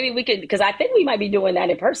 because maybe we could. Because I think we might be doing that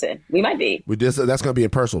in person. We might be. That's gonna be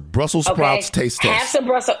in person. Brussels sprouts taste test.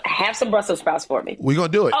 Have some Brussels sprouts for me. We're gonna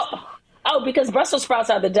do it. Oh, because Brussels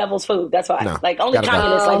sprouts are the devil's food. That's why. No, only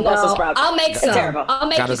communists like Brussels sprouts. I'll make some. Terrible. I'll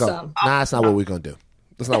make you some. Nah, that's not what we're gonna do.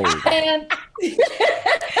 That's not what we're gonna do.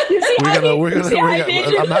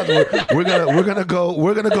 We're gonna go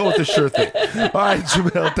with the sure thing. All right,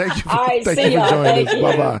 Jemele, thank you for joining us.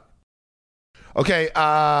 Bye bye. Okay,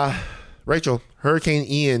 Rachel, Hurricane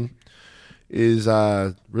Ian is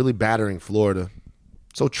really battering Florida.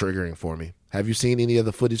 So triggering for me. Have you seen any of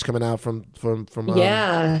the footage coming out from?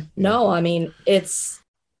 No, I mean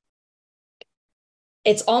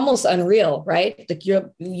it's almost unreal, right? Like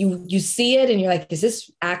you see it and you're like, is this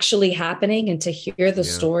actually happening? And to hear the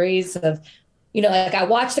stories of, like I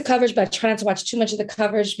watch the coverage, but I try not to watch too much of the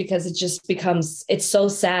coverage because it just it's so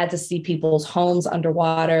sad to see people's homes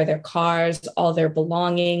underwater, their cars, all their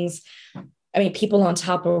belongings. I mean, people on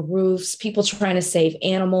top of roofs, people trying to save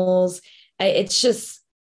animals. It's just.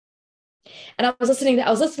 And I was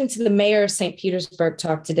listening to the mayor of St. Petersburg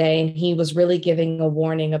talk today, and he was really giving a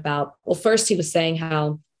warning about, well, first he was saying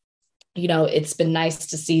how, it's been nice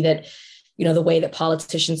to see that, the way that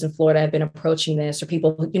politicians in Florida have been approaching this, or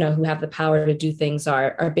people, who have the power to do things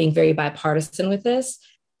are being very bipartisan with this,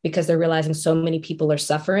 because they're realizing so many people are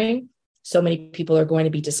suffering. So many people are going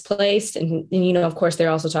to be displaced. And of course,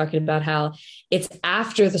 they're also talking about how it's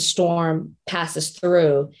after the storm passes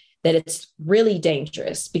through that it's really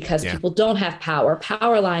dangerous because people don't have power.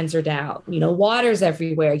 Power lines are down, water's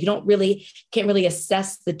everywhere. You can't really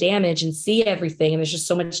assess the damage and see everything. And there's just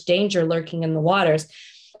so much danger lurking in the waters.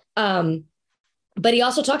 But he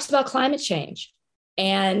also talks about climate change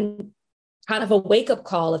and kind of a wake-up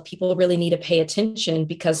call if people really need to pay attention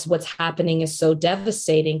because what's happening is so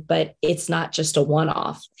devastating, but it's not just a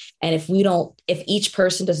one-off. And if each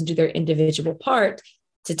person doesn't do their individual part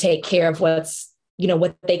to take care of what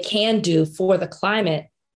they can do for the climate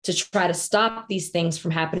to try to stop these things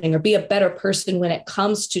from happening or be a better person when it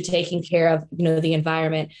comes to taking care of, the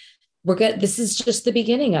environment. This is just the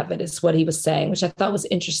beginning of it, is what he was saying, which I thought was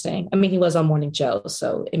interesting. I mean, he was on Morning Joe,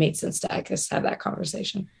 so it made sense to, I guess, have that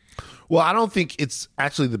conversation. Well, I don't think it's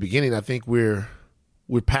actually the beginning. I think we're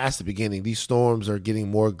past the beginning. These storms are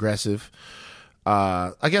getting more aggressive.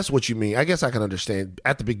 I guess what you mean. I guess I can understand.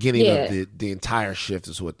 At the beginning of the entire shift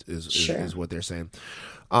is what they're saying.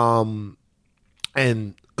 And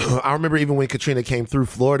I remember even when Katrina came through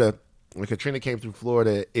Florida.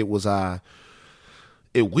 It was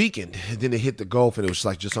it weakened. Then it hit the Gulf, and it was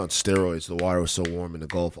like just on steroids. The water was so warm in the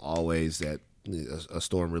Gulf always that a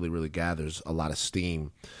storm really, really gathers a lot of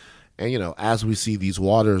steam. And as we see these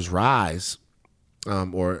waters rise,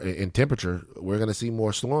 or in temperature, we're going to see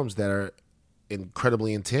more storms that are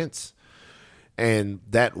incredibly intense, and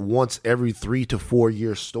that once every 3 to 4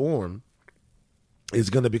 year storm is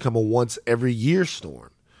going to become a once every year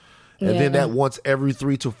storm. And then that once every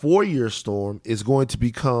 3 to 4 year storm is going to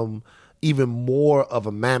become even more of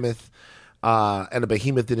a mammoth and a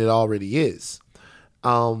behemoth than it already is.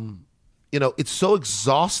 It's so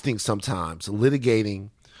exhausting sometimes litigating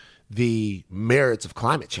the merits of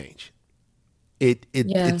climate change.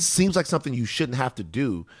 It seems like something you shouldn't have to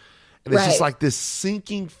do. And it's just like this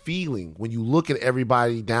sinking feeling when you look at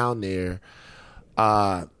everybody down there.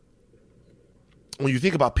 When you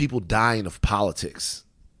think about people dying of politics,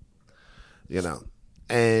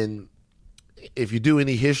 and if you do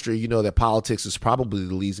any history, you know that politics is probably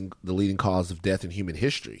the leading cause of death in human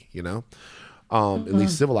history, at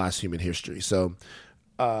least civilized human history. So,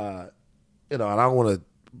 I don't want to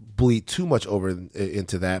bleed too much over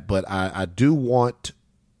into that, but I do want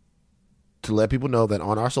to let people know that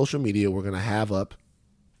on our social media, we're going to have up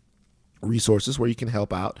resources where you can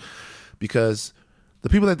help out, because the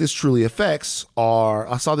people that this truly affects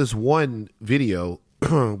I saw this one video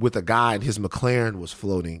with a guy and his McLaren was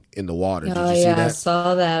floating in the water. Did you see that? I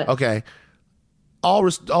saw that. Okay. All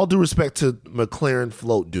due respect to McLaren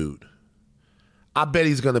float dude. I bet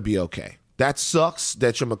he's going to be okay. That sucks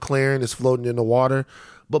that your McLaren is floating in the water,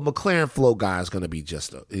 but McLaren float guy is going to be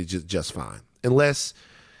just fine. Unless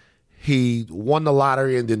he won the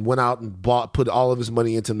lottery and then went out and put all of his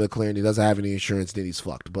money into McLaren. He doesn't have any insurance, then he's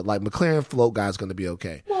fucked. But like McLaren float guy is going to be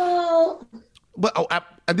okay. Well, but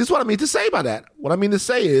this is what I mean to say by that. What I mean to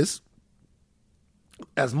say is,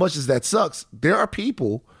 as much as that sucks, there are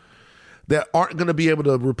people that aren't going to be able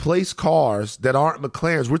to replace cars that aren't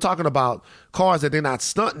McLarens. We're talking about cars that they're not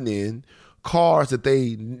stunting in, cars that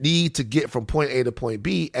they need to get from point A to point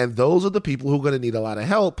B. And those are the people who are going to need a lot of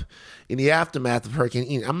help in the aftermath of Hurricane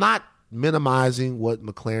Ian. I'm not minimizing what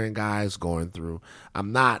McLaren guy is going through.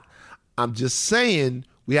 I'm just saying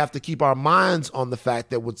we have to keep our minds on the fact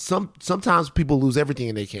that sometimes people lose everything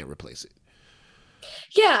and they can't replace it.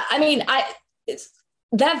 Yeah, I mean,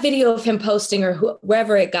 that video of him posting or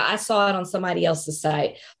wherever it got, I saw it on somebody else's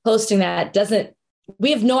site, posting that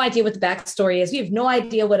we have no idea what the backstory is. We have no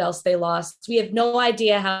idea what else they lost. We have no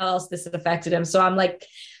idea how else this affected him. So I'm like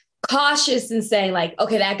cautious in saying like,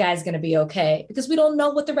 okay, that guy's going to be okay, because we don't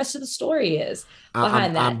know what the rest of the story is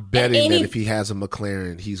behind that. I'm betting that if he has a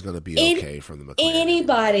McLaren, he's going to be okay from the McLaren.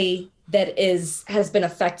 Anybody that has been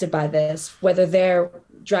affected by this, whether they're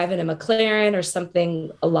driving a McLaren or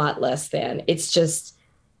something a lot less than, it's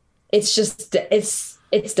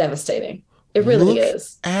devastating. It really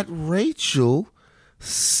is. At Rachel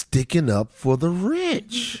sticking up for the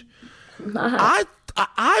rich. I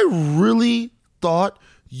really thought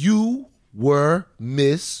you were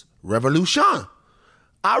Miss Revolution.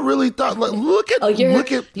 I really thought.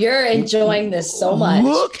 You're enjoying this so much.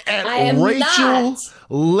 Look at Rachel. Not.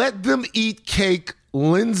 Let them eat cake,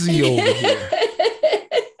 Lindsay over here.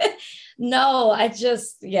 No, you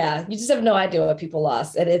just have no idea what people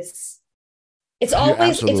lost, and it's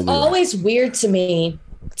always weird to me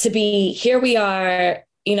to be here. We are,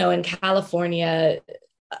 in California.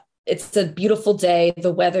 It's a beautiful day.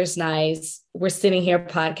 The weather's nice. We're sitting here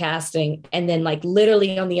podcasting, and then like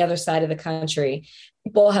literally on the other side of the country,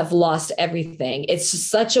 people have lost everything. It's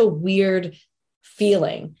just such a weird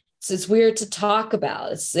feeling. So it's weird to talk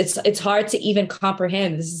about. It's hard to even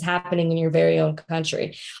comprehend this is happening in your very own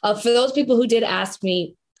country. For those people who did ask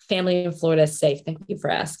me, family in Florida is safe. Thank you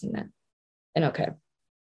for asking that. And okay.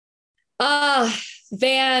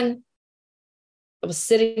 Van, I was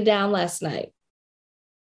sitting down last night,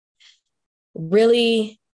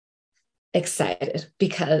 really excited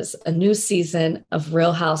because a new season of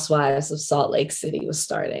Real Housewives of Salt Lake City was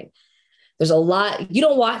starting. There's a lot you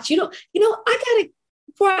don't watch.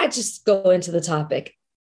 Before I just go into the topic,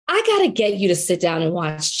 I got to get you to sit down and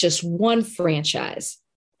watch just one franchise.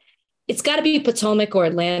 It's got to be Potomac or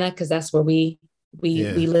Atlanta, because that's where we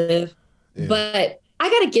live. Yeah. But I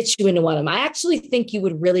got to get you into one of them. I actually think you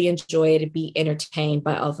would really enjoy it and be entertained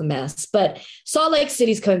by all the mess. But Salt Lake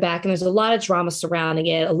City's coming back, and there's a lot of drama surrounding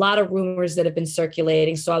it, a lot of rumors that have been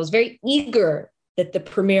circulating. So I was very eager that the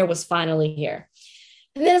premiere was finally here.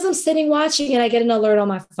 And then as I'm sitting watching it, I get an alert on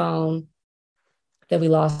my phone that we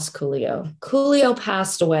lost Coolio. Coolio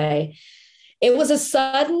passed away. It was a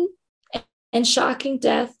sudden and shocking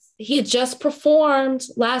death. He had just performed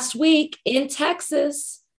last week in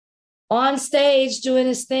Texas on stage doing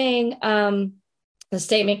his thing. The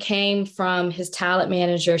statement came from his talent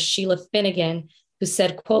manager, Sheila Finnegan, who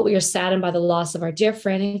said, quote, "We are saddened by the loss of our dear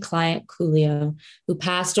friend and client, Coolio, who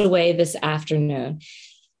passed away this afternoon."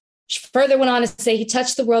 She further went on to say, "He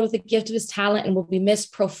touched the world with the gift of his talent and will be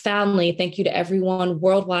missed profoundly. Thank you to everyone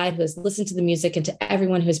worldwide who has listened to the music and to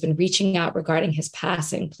everyone who has been reaching out regarding his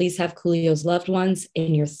passing. Please have Coolio's loved ones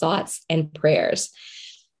in your thoughts and prayers."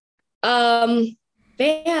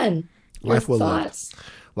 Man, Life well thoughts. lived.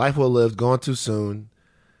 Life well lived. Gone too soon.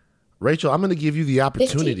 Rachel, I'm going to give you the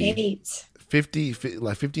opportunity.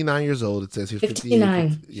 59 years old. It says here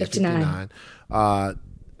 59. 59.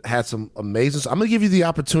 Had some amazing. I'm going to give you the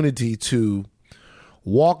opportunity to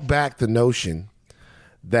walk back the notion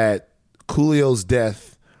that Coolio's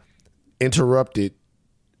death interrupted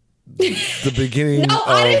the beginning. No,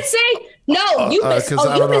 I didn't say. No, you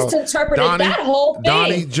misinterpreted Donnie, that whole thing.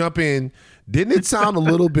 Donnie, jump in. Didn't it sound a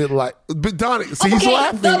little bit like? But Donnie, see, he's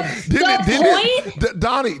laughing.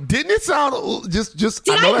 Donnie, didn't it sound just?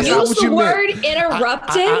 Did I know I that's not use what the you word meant.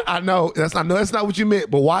 interrupted? I know that's not what you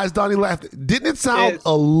meant. But why is Donnie laughing? Didn't it sound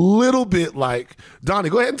a little bit like Donnie?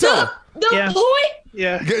 Go ahead and tell her. The point.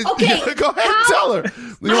 Yeah. Okay. Go ahead and tell her.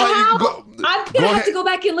 I'm gonna have to go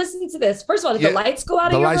back and listen to this. First of all, did the lights go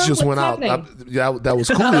out? The of your lights room? just What's went happening? out. That was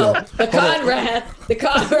Coolio. The Conrad.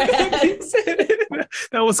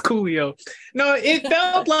 That was Coolio. No, it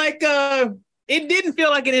felt like it didn't feel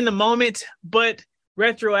like it in the moment, but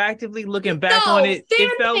retroactively looking back on it,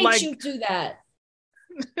 it felt like you do that.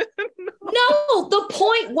 No, the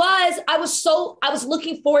point was I was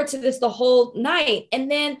looking forward to this the whole night, and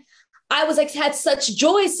then I was like had such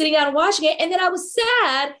joy sitting down and watching it, and then I was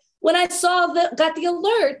sad when I got the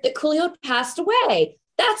alert that Coolio passed away.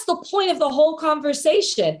 That's the point of the whole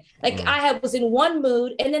conversation. Like I was in one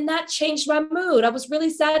mood, and then that changed my mood. I was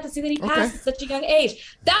really sad to see that he passed at such a young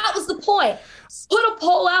age. That was the point. Put a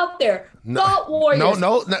poll out there. Thought warriors.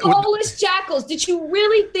 No. Polish jackals. Did you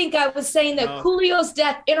really think I was saying that Coolio's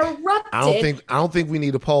death interrupted? I don't think we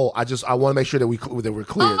need a poll. I want to make sure that we're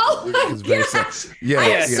clear. Oh my gosh.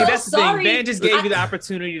 Yeah. So that's the thing. Van just gave you the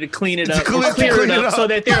opportunity to clean it up, clear it up, so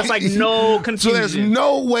that there's like no confusion. So there's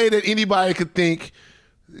no way that anybody could think.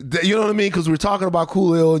 You know what I mean? Because we're talking about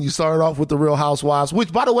Coolio, and you started off with the Real Housewives,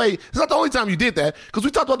 which, by the way, it's not the only time you did that, because we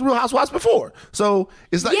talked about the Real Housewives before. So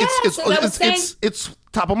it's like it's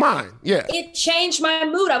top of mind. Yeah, it changed my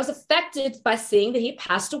mood. I was affected by seeing that he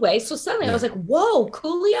passed away. So suddenly I was like, "Whoa,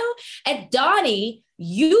 Coolio!" And Donnie,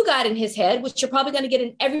 you got in his head, which you're probably going to get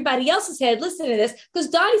in everybody else's head. Listen to this, because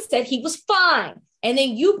Donnie said he was fine, and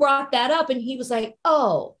then you brought that up, and he was like,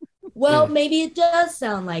 "Oh, well, maybe it does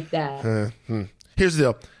sound like that." Here's the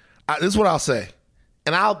deal. This is what I'll say,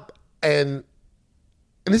 and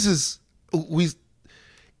this is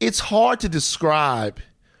it's hard to describe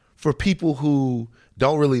for people who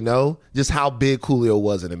don't really know just how big Coolio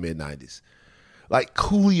was in the mid-90s. Like,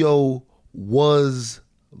 Coolio was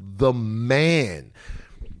the man.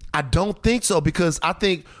 I don't think so, because I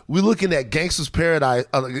think we're looking at Gangsta's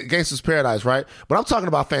Paradise, right? But I'm talking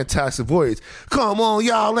about Fantastic Voyage. Come on,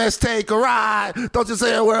 y'all, let's take a ride. Don't you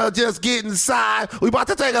say a word, just get inside. We about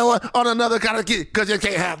to take on another kind of get, because you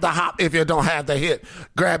can't have the hop if you don't have the hit.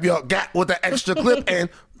 Grab your gat with the extra clip and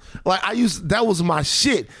like that was my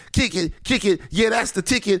shit. Kick it. Yeah, that's the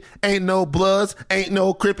ticket. Ain't no bloods, ain't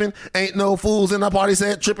no crippin', ain't no fools in the party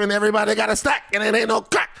set tripping. Everybody got a stack, and it ain't no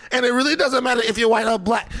crack. And it really doesn't matter if you're white or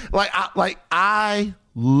black. I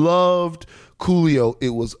loved Coolio. It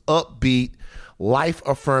was upbeat, life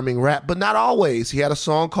affirming rap, but not always. He had a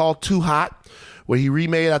song called "Too Hot," where he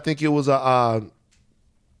remade. I think it was was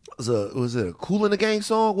it a Kool and the Gang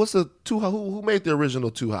song? What's the Too Hot? Who made the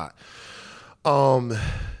original Too Hot?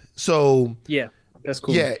 So yeah, that's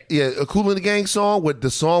cool. Yeah, a Kool and the Gang song. Where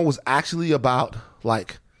the song was actually about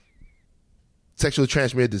like sexually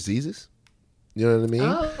transmitted diseases. You know what I mean?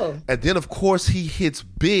 Oh. And then, of course, he hits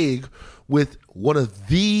big with one of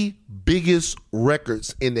the biggest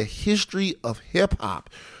records in the history of hip hop.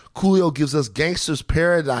 Coolio gives us Gangsta's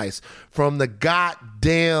Paradise from the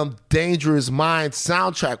goddamn Dangerous Minds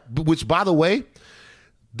soundtrack, which, by the way,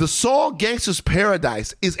 the song Gangsta's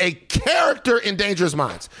Paradise is a character in Dangerous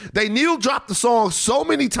Minds. They Neil dropped the song so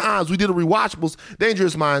many times. We did a rewatchables,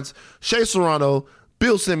 Dangerous Minds, Shea Serrano,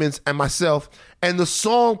 Bill Simmons, and myself. And the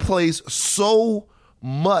song plays so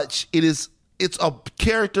much. It's a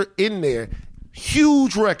character in there.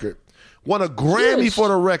 Huge record. Won a Grammy for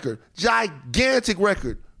the record. Gigantic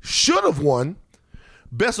record. Should have won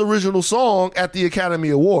Best Original Song at the Academy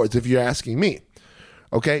Awards, if you're asking me.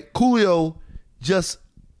 Okay? Coolio, just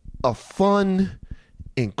a fun,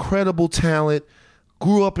 incredible talent,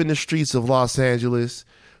 grew up in the streets of Los Angeles,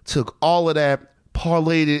 took all of that,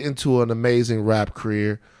 parlayed it into an amazing rap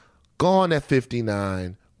career, gone at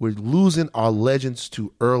 59. We're losing our legends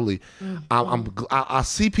too early. Mm-hmm. I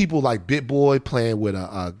see people like Bit Boy playing with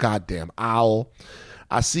a goddamn owl.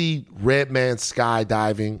 I see Redman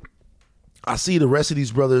skydiving. I see the rest of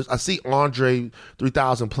these brothers. I see Andre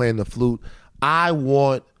 3000 playing the flute. I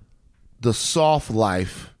want the soft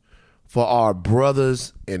life for our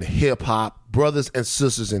brothers in hip hop, brothers and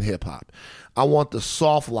sisters in hip hop. I want the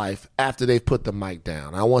soft life after they've put the mic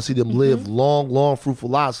down. I want to see them live long, long, fruitful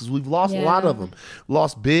lives because we've lost a lot of them. We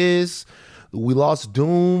lost Biz. We lost Doom.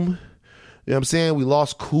 You know what I'm saying? We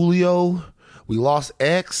lost Coolio. We lost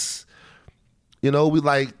X. You know,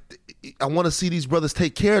 I want to see these brothers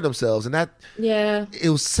take care of themselves. And it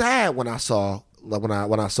was sad when I saw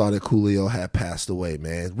that Coolio had passed away,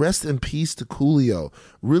 man. Rest in peace to Coolio.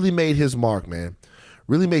 Really made his mark, man.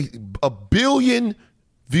 Really made 1 billion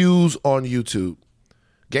views on YouTube.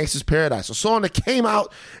 Gangsta's Paradise, a song that came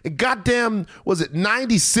out in goddamn, was it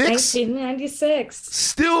 96? 1996.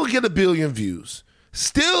 Still get 1 billion views.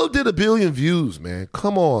 Still did 1 billion views, man.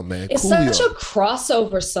 Come on, man. It's Coolio. such a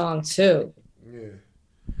crossover song too. Yeah.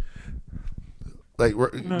 Like,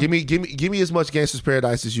 give me as much Gangsta's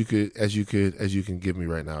Paradise as you can give me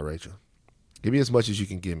right now, Rachel. Give me as much as you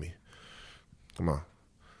can give me. Come on.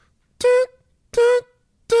 Dun, dun,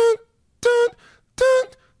 dun, dun, dun,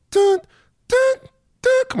 dun, dun,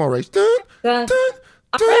 dun. Come on, Rachel. Dun, dun, dun,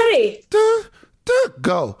 I'm ready. Dun, dun.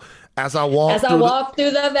 Go. As I walk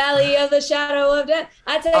through the valley of the shadow of death,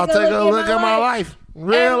 I'll take a look at my life.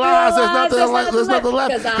 Realize there's nothing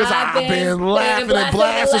left. Because I've been laughing and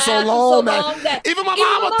blasting so long that even my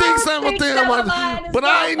mama thinks I'm a thing. But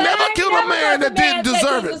I ain't never killed a man that didn't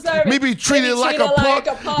deserve it. Me be treated like a punk.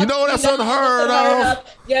 You know that's unheard of.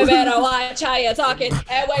 You better watch how you're talking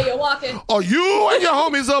and where you're walking. Or you and your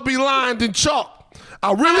homies will be lined in chalk.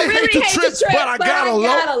 I really hate to trip, but I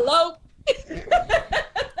gotta low.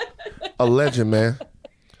 A legend, man.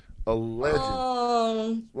 A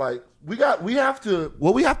legend. Like, we have to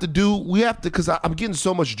because I'm getting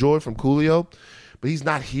so much joy from Coolio, but he's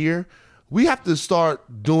not here. We have to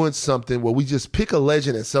start doing something where we just pick a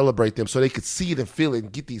legend and celebrate them so they could see it and feel it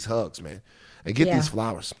and get these hugs, man, and get these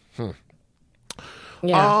flowers.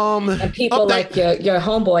 Yeah. And people like your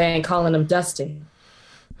homeboy ain't calling him Dusty.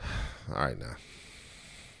 All right now.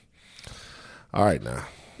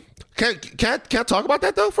 Can I talk about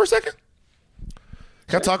that though for a second?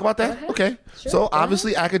 Can I talk about that? Okay. Sure, so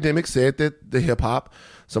obviously academics said that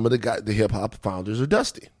some of the hip hop founders are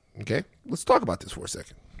dusty. Okay. Let's talk about this for a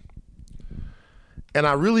second. And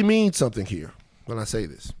I really mean something here when I say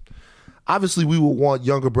this. Obviously we would want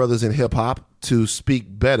younger brothers in hip hop to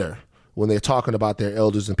speak better when they're talking about their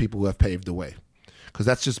elders and people who have paved the way. Because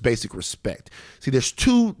that's just basic respect. See, there's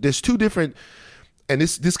two different, and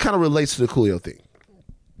this kind of relates to the Coolio thing.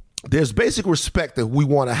 There's basic respect that we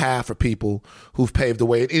want to have for people who've paved the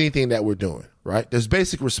way in anything that we're doing, right? There's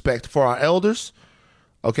basic respect for our elders,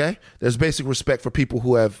 okay? There's basic respect for people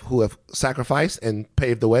who have sacrificed and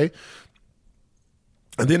paved the way.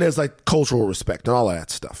 And then there's like cultural respect and all of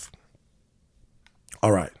that stuff.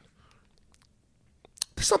 All right.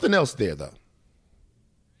 There's something else there, though.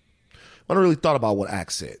 I really thought about what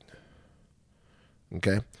Axe said,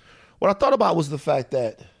 okay? What I thought about was the fact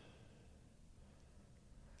that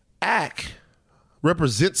Ack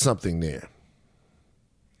represents something there.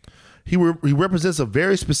 He represents a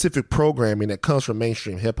very specific programming that comes from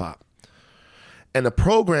mainstream hip hop. And the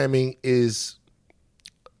programming is,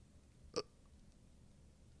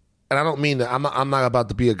 and I don't mean that, I'm not about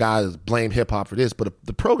to be a guy that blame hip hop for this, but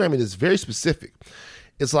the programming is very specific.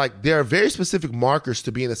 It's like there are very specific markers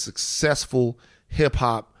to being a successful hip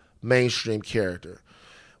hop mainstream character.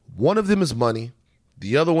 One of them is money.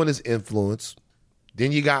 The other one is influence.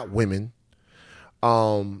 Then you got women.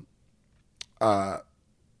 Then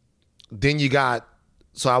you got,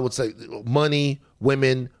 so I would say money,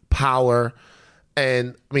 women, power.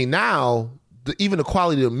 And I mean, now even the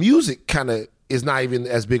quality of music kind of is not even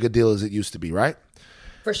as big a deal as it used to be, right?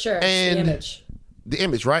 For sure. And the image. The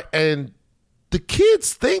image, right? And the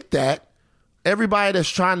kids think that everybody that's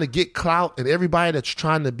trying to get clout and everybody that's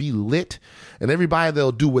trying to be lit and everybody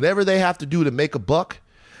that'll do whatever they have to do to make a buck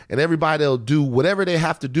and everybody that'll do whatever they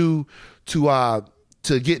have to do to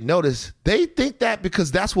get noticed, they think that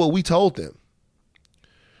because that's what we told them.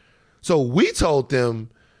 So we told them,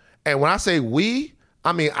 and when I say we,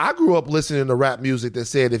 I mean, I grew up listening to rap music that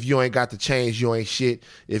said, if you ain't got the change, you ain't shit.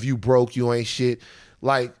 If you broke, you ain't shit.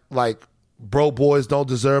 Like broke boys don't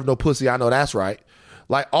deserve no pussy. I know that's right.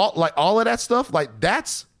 Like all of that stuff, like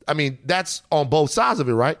that's on both sides of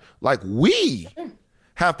it, right? Like we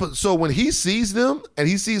have put, so when he sees them and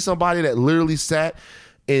he sees somebody that literally sat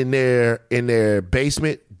in their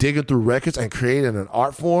basement digging through records and creating an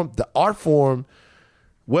art form, the art form,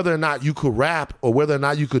 whether or not you could rap or whether or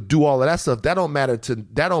not you could do all of that stuff, that don't matter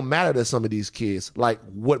to some of these kids. Like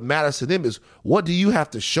what matters to them is, what do you have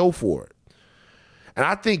to show for it? And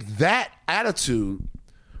I think that attitude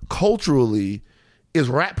culturally is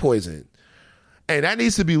rat poison. And that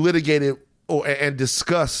needs to be litigated and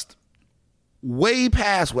discussed way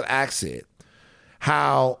past what Axe said.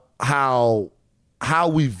 How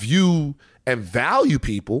we view and value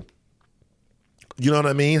people. You know what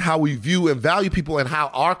I mean? How we view and value people, and how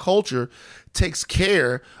our culture takes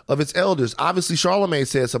care of its elders. Obviously, Charlamagne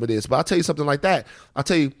said some of this, but I'll tell you something like that. I'll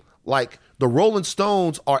tell you, like, the Rolling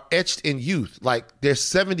Stones are etched in youth. Like, they're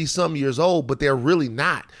 70-some years old, but they're really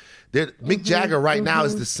not. Mick Jagger right now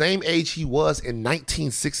is the same age he was in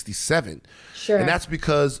 1967. Sure. And that's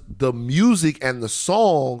because the music and the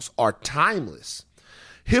songs are timeless.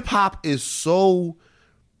 Hip hop is so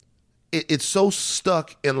it's so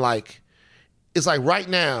stuck in, like, it's like right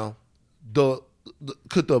now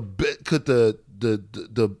could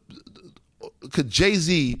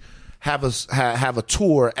Jay-Z have a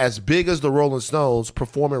tour as big as the Rolling Stones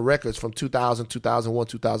performing records from 2000, 2001,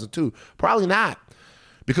 2002? Probably not,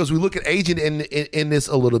 because we look at aging in this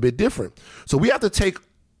a little bit different. So we have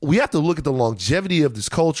to look at the longevity of this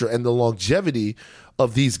culture and the longevity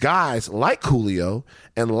of these guys like Coolio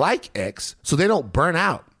and like X, so they don't burn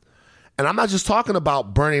out. And I'm not just talking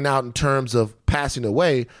about burning out in terms of passing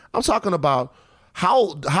away. I'm talking about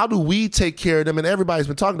how do we take care of them? And everybody's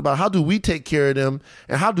been talking about, how do we take care of them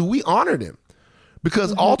and how do we honor them?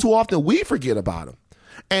 Because all too often we forget about them.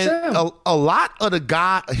 And a lot of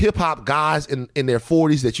the hip hop guys in their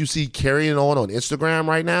 40s that you see carrying on Instagram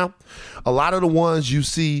right now, a lot of the ones you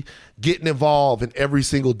see getting involved in every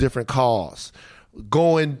single different cause,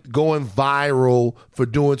 going viral for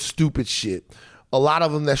doing stupid shit. A lot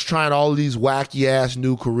of them that's trying all of these wacky ass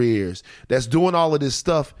new careers, that's doing all of this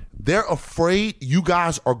stuff, they're afraid you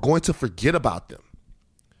guys are going to forget about them.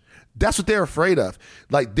 That's what they're afraid of.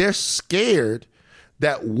 Like, they're scared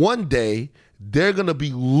that one day they're going to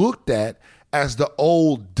be looked at as the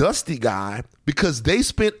old dusty guy because they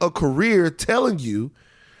spent a career telling you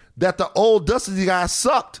that the old dusty guy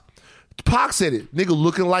sucked. Pac said it. Nigga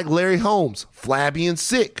looking like Larry Holmes, flabby and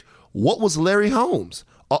sick. What was Larry Holmes?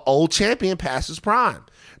 An old champion past his prime.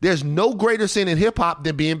 There's no greater sin in hip hop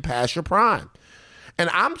than being past your prime. And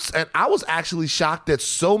I was actually shocked that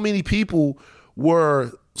so many people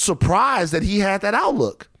were surprised that he had that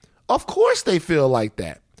outlook. Of course they feel like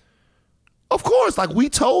that. Of course, like we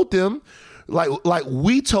told them,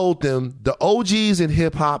 the OGs in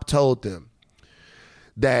hip hop told them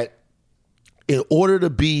that in order to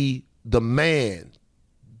be the man,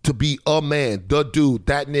 to be a man, the dude,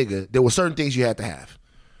 that nigga, there were certain things you had to have.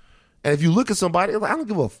 And if you look at somebody, like, I don't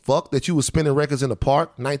give a fuck that you were spinning records in the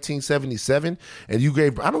park, 1977,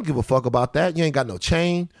 and I don't give a fuck about that. You ain't got no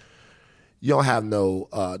chain. You don't have no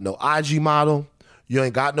IG model. You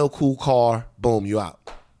ain't got no cool car. Boom, you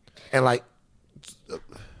out. And like,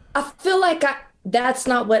 I feel like that's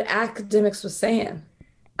not what Academics was saying.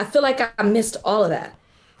 I feel like I missed all of that.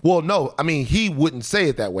 Well, no, I mean, he wouldn't say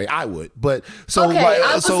it that way. I would, but so okay,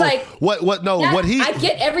 I was like, what? No, what he? I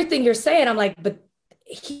get everything you're saying. I'm like, but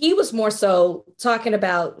he was more so talking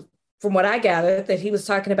about, from what I gathered, that he was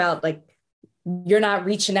talking about, like, you're not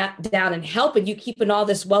reaching out down and helping, you keeping all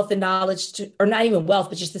this wealth and knowledge or not even wealth,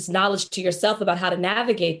 but just this knowledge to yourself about how to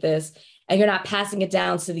navigate this. And you're not passing it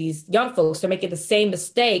down to these young folks. They're making the same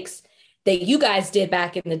mistakes that you guys did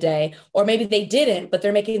back in the day, or maybe they didn't, but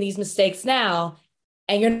they're making these mistakes now,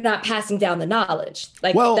 and you're not passing down the knowledge.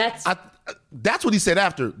 Like, well, that's what he said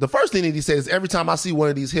after. The first thing that he said is, every time I see one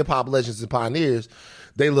of these hip hop legends and pioneers,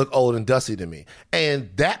 they look old and dusty to me. And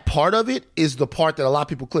that part of it is the part that a lot of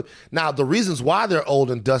people clip. Now, the reasons why they're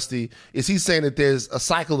old and dusty is he's saying that there's a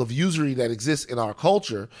cycle of usury that exists in our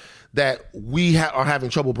culture that we are having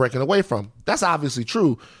trouble breaking away from. That's obviously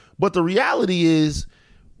true. But the reality is,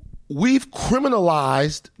 we've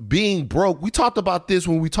criminalized being broke. We talked about this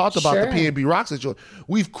when we talked about the PNB Rock situation.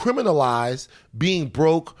 We've criminalized being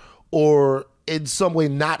broke, or in some way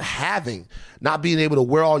not being able to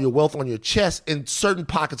wear all your wealth on your chest in certain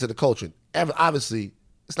pockets of the culture. Obviously,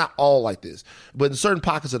 it's not all like this, but in certain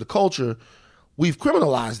pockets of the culture, we've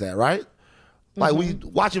criminalized that, right? Like, we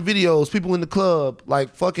watching videos, people in the club,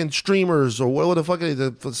 like fucking streamers or what the fuck it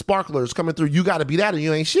is, the sparklers coming through. You got to be that or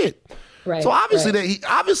you ain't shit. Right. So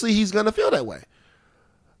obviously he's gonna feel that way.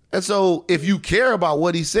 And so if you care about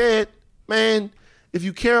what he said, man, if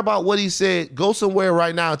you care about what he said, go somewhere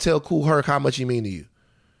right now and tell Kool Herc how much he mean to you.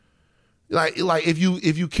 Like if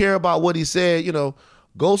you care about what he said, you know,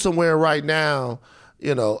 go somewhere right now,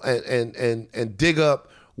 you know, and dig up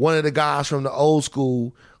one of the guys from the old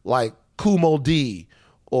school, like Kumo D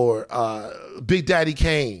or Big Daddy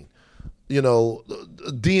Kane, you know,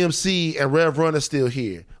 DMC and Rev Run are still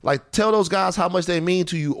here. Like, tell those guys how much they mean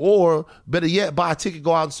to you, or better yet, buy a ticket,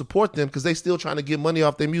 go out and support them, because they still trying to get money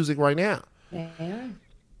off their music right now. Yeah.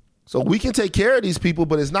 So we can take care of these people,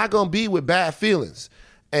 but it's not going to be with bad feelings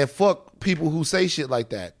and fuck people who say shit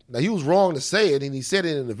like that. Now, he was wrong to say it, and he said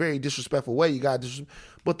it in a very disrespectful way.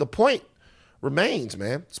 But the point remains,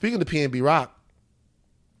 man. Speaking to PNB Rock,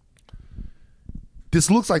 this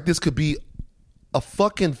looks like this could be a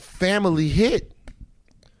fucking family hit.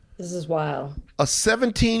 This is wild. A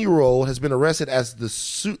 17-year-old has been arrested as the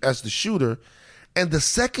shooter, and the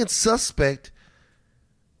second suspect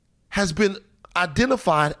has been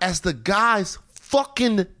identified as the guy's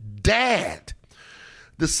fucking dad.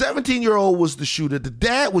 The 17-year-old was the shooter. The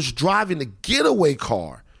dad was driving the getaway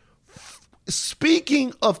car.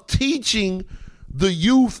 Speaking of teaching the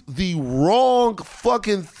youth the wrong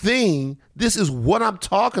fucking thing, this is what I'm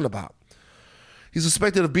talking about. He's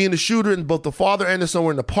suspected of being the shooter, and both the father and the son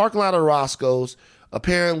were in the parking lot of Roscoe's.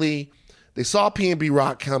 Apparently, they saw PNB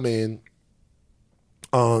Rock come in.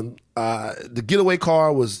 The getaway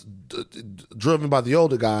car was driven by the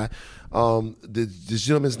older guy. This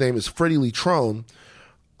gentleman's name is Freddie Lee Trone.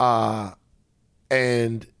 And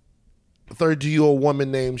a 30-year-old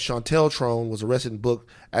woman named Chantel Trone was arrested and booked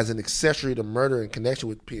as an accessory to murder in connection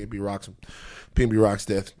with PNB Rock's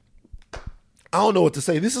death. I don't know what to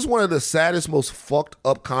say. This is one of the saddest, most fucked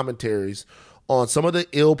up commentaries on some of the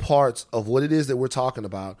ill parts of what it is that we're talking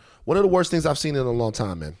about. One of the worst things I've seen in a long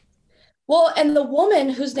time, man. Well, and the woman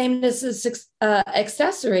whose name is this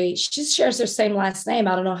accessory, she shares their same last name.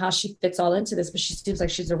 I don't know how she fits all into this, but she seems like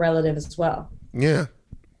she's a relative as well. Yeah.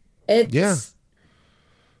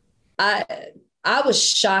 I was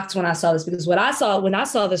shocked when I saw this, because when I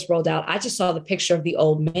saw this rolled out, I just saw the picture of the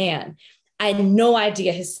old man. I had no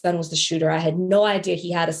idea his son was the shooter. I had no idea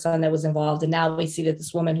he had a son that was involved. And now we see that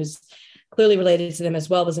this woman who's clearly related to them as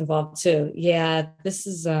well was involved too. Yeah, this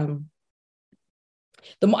is I'm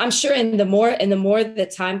sure the more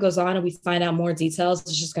that time goes on and we find out more details,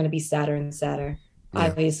 it's just going to be sadder and sadder. Yeah.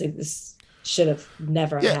 Obviously, this should have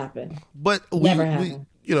never happened. But happened.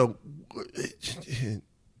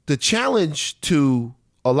 The challenge to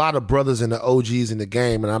a lot of brothers and the OGs in the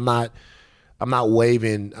game, and I'm not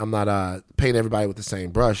painting everybody with the same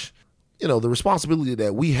brush. The responsibility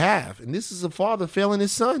that we have, and this is a father failing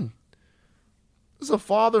his son. This is a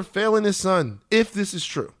father failing his son. If this is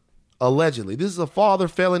true, allegedly, this is a father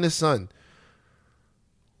failing his son.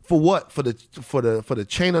 For what? For the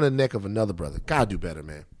chain on the neck of another brother. Gotta do better,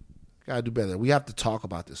 man. Gotta do better. We have to talk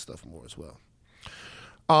about this stuff more as well.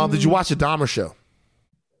 Did you watch the Dahmer show?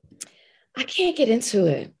 I can't get into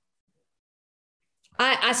it.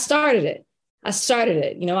 I started it.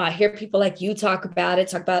 I hear people like you talk about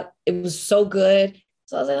it was so good.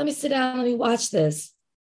 So I was like, let me sit down, let me watch this.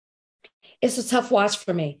 It's a tough watch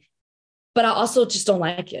for me, but I also just don't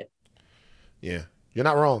like it. Yeah, you're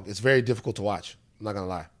not wrong. It's very difficult to watch. I'm not going to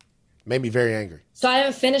lie. Made me very angry. So I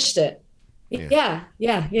haven't finished it. Yeah.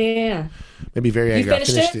 Made me very angry.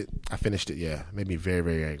 I finished it. Yeah. Made me very,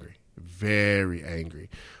 very angry. Very angry.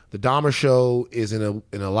 The Dahmer show is in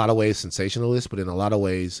a lot of ways sensationalist, but in a lot of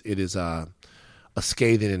ways it is a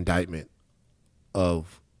scathing indictment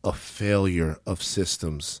of a failure of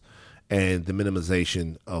systems and the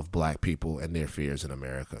minimization of black people and their fears in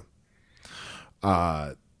America.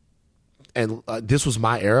 And this was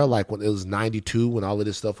my era, like when it was 92, when all of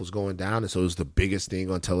this stuff was going down. And so it was the biggest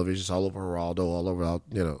thing on television. It's all over Geraldo, all over, all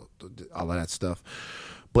of that stuff.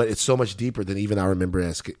 But it's so much deeper than even I remember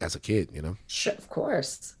as a kid, Sure, of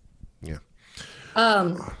course. Yeah.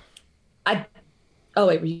 Oh,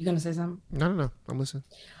 wait, were you going to say something? No. I'm listening.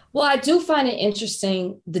 Well, I do find it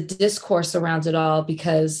interesting, the discourse around it all,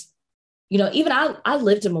 because, even I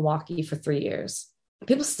lived in Milwaukee for 3 years.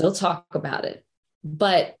 People still talk about it,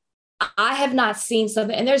 but I have not seen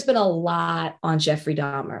something, and there's been a lot on Jeffrey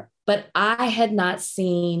Dahmer, but I had not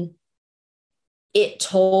seen it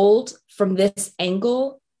told from this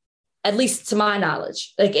angle, at least to my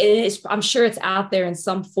knowledge. Like I'm sure it's out there in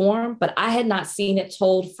some form, but I had not seen it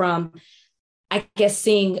told from, I guess,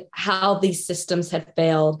 seeing how these systems had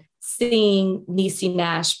failed, seeing Niecy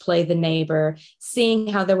Nash play the neighbor, seeing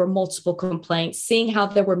how there were multiple complaints, seeing how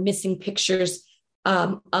there were missing pictures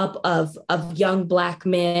up of young Black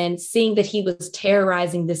men, seeing that he was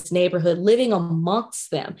terrorizing this neighborhood, living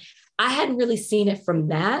amongst them. I hadn't really seen it from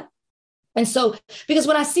that. And so, because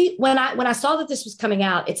when I saw that this was coming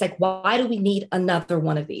out, it's like, why do we need another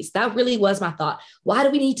one of these? That really was my thought. Why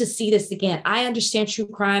do we need to see this again? I understand true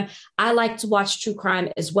crime. I like to watch true crime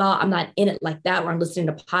as well. I'm not in it like that, where I'm listening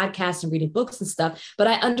to podcasts and reading books and stuff, but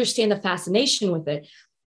I understand the fascination with it.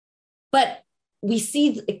 But we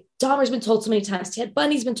see Dahmer's been told so many times, Ted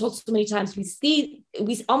Bundy's been told so many times. We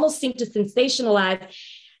almost seem to sensationalize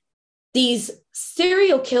these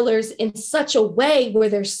serial killers in such a way where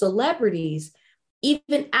they're celebrities,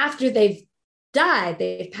 even after they've died,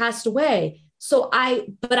 they've passed away. But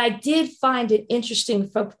I did find it interesting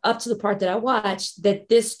from up to the part that I watched that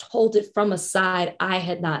this told it from a side I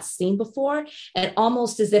had not seen before, and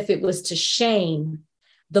almost as if it was to shame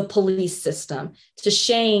the police system, to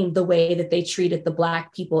shame the way that they treated the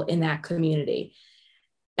Black people in that community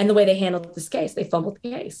and the way they handled this case. They fumbled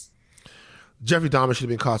the case. Jeffrey Dahmer should have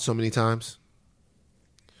been caught so many times.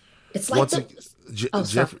 It's like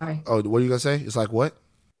sorry. Oh, what are you gonna say? It's like what?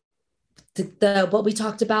 The what we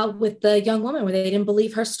talked about with the young woman where they didn't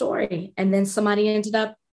believe her story, and then somebody ended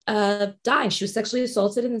up dying. She was sexually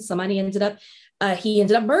assaulted, and then somebody ended up he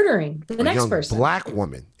ended up murdering the next person. Black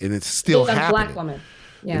woman, and it's still happening. Black woman.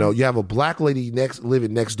 Yeah. You know, you have a black lady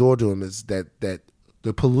living next door to him. Is that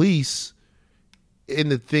the police in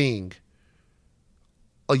the thing?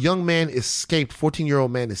 A young man escaped.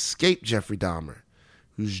 14-year-old man escaped Jeffrey Dahmer,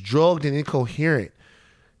 who's drugged and incoherent.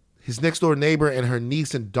 His next door neighbor and her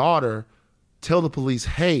niece and daughter tell the police,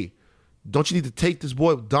 hey, don't you need to take this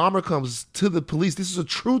boy? Dahmer comes to the police. This is a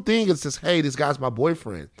true thing and says, hey, this guy's my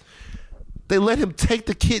boyfriend. They let him take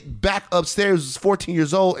the kid back upstairs. He's 14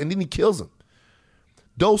 years old, and then he kills him.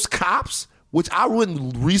 Those cops, which I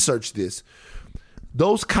wouldn't research this,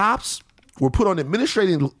 those cops were put on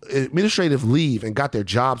administrative leave and got their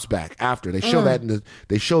jobs back after. They show that in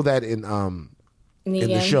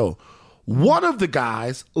the show. One of the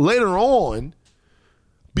guys later on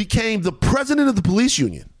became the president of the police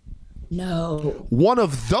union. No. One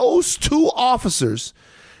of those two officers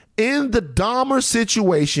in the Dahmer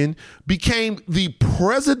situation became the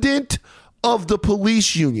president of the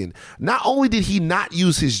police union. Not only did he not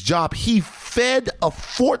use his job, he fed a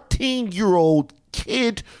 14-year-old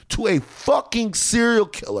kid to a fucking serial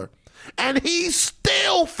killer, and he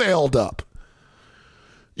still failed up.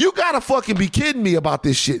 You gotta fucking be kidding me about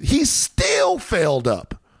this shit. He still failed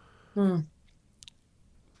up.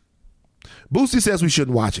 Boosie says we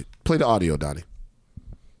shouldn't watch it. Play the audio, Donnie.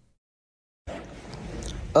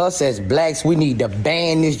 Us as blacks, we need to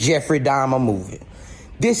ban this Jeffrey Dahmer movie.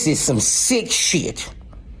 This is some sick shit.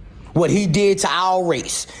 What he did to our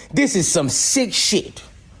race. This is some sick shit.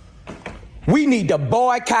 We need to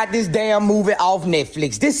boycott this damn movie off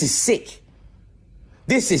Netflix. This is sick.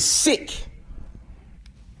 This is sick.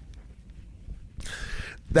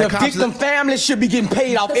 The victim family should be getting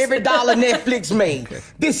paid off every dollar Netflix made. Okay.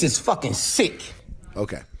 This is fucking sick.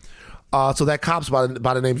 Okay. So that cop's by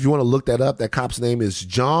the name, if you want to look that up, that cop's name is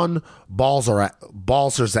John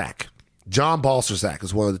Balserzak. John Balserzak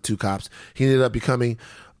is one of the two cops. He ended up becoming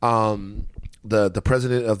the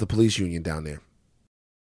president of the police union down there.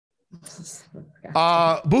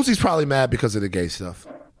 Boosie's probably mad because of the gay stuff,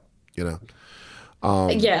 you know.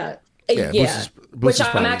 Yeah. Which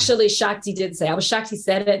I'm actually shocked he did say. I was shocked he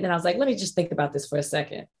said it, and then I was like, let me just think about this for a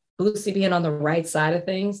second. Boosie being on the right side of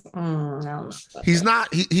things. He's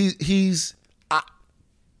not. He's.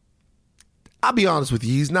 I'll be honest with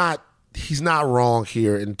you. He's not wrong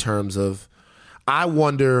here in terms of. I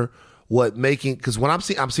wonder what making, because when I'm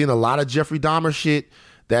seeing a lot of Jeffrey Dahmer shit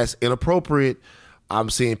that's inappropriate. I'm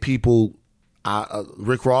seeing people.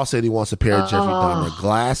 Rick Ross said he wants a pair of Jeffrey Dahmer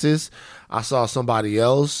glasses. I saw somebody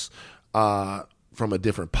else from a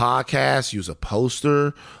different podcast use a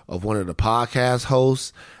poster of one of the podcast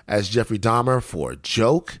hosts as Jeffrey Dahmer for a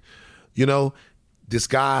joke. You know, this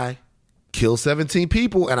guy killed 17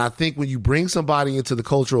 people. And I think when you bring somebody into the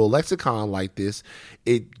cultural lexicon like this,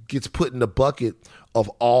 it gets put in the bucket of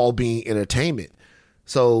all being entertainment.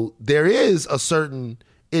 So there is a certain,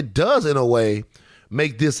 it does in a way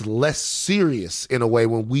make this less serious in a way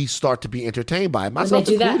when we start to be entertained by it. Myself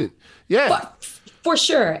included. Yeah. But for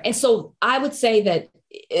sure. And so I would say that,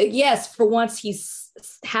 yes, for once he's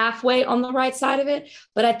halfway on the right side of it,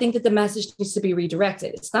 but I think that the message needs to be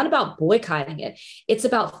redirected. It's not about boycotting it. It's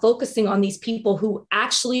about focusing on these people who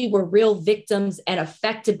actually were real victims and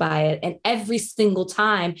affected by it. And every single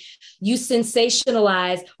time you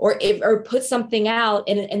sensationalize or put something out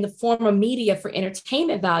in the form of media for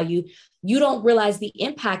entertainment value, you don't realize the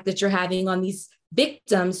impact that you're having on these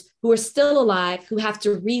victims who are still alive, who have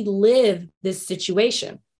to relive this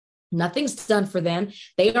situation. Nothing's done for them.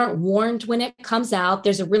 They aren't warned when it comes out.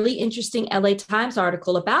 There's a really interesting LA Times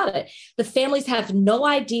article about it. The families have no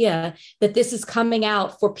idea that this is coming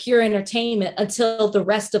out for pure entertainment until the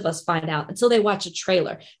rest of us find out, until they watch a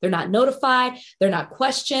trailer. They're not notified. They're not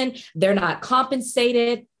questioned. They're not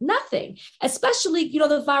compensated. Nothing. Especially,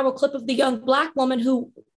 the viral clip of the young Black woman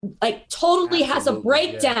who totally has a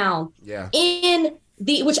breakdown in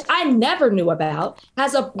which I never knew about,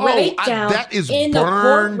 has a breakdown that is in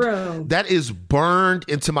burned, the courtroom. That is burned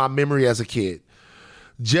into my memory as a kid.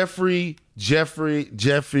 Jeffrey,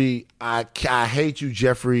 I hate you,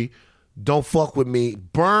 Jeffrey. Don't fuck with me.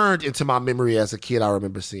 Burned into my memory as a kid. I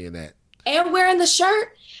remember seeing that. And wearing the shirt,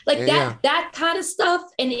 like Yeah. that kind of stuff.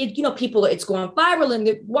 And it, people, it's going viral and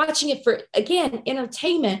they're watching it for, again,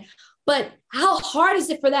 entertainment. But how hard is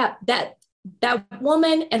it for that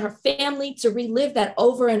woman and her family to relive that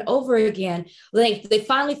over and over again? Like they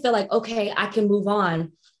finally feel like, okay, I can move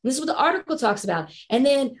on. This is what the article talks about. And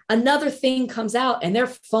then another thing comes out and their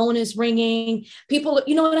phone is ringing. People,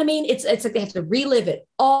 you know what I mean? It's like they have to relive it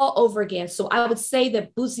all over again. So I would say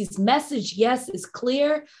that Boosie's message, yes, is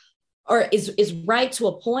clear or is right to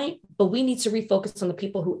a point, but we need to refocus on the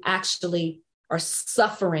people who actually are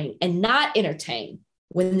suffering and not entertained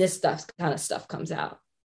when this kind of stuff comes out.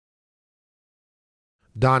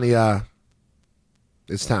 Donnie,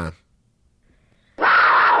 it's time.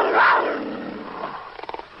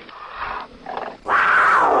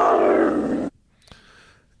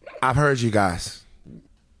 I've heard you guys.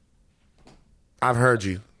 I've heard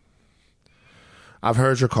you. I've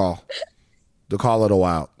heard your call. The call of the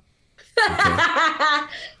wild.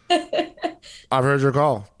 Okay. I've heard your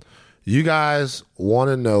call. You guys want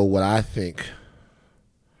to know what I think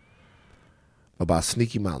about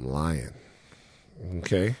Sneaky Mountain Lion.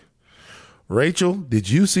 Okay. Rachel, did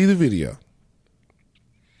you see the video?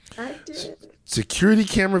 I did. Security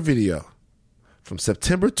camera video from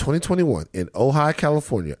September 2021 in Ojai,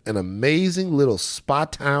 California, an amazing little spa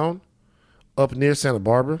town up near Santa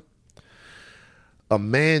Barbara. A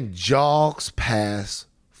man jogs past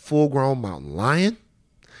full-grown mountain lion,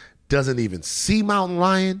 doesn't even see mountain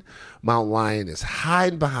lion. Mountain lion is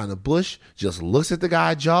hiding behind a bush, just looks at the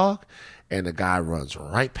guy jog, and the guy runs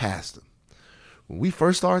right past him. When we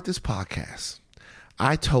first started this podcast,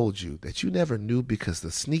 I told you that you never knew because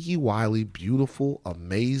the sneaky, wily, beautiful,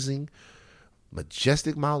 amazing,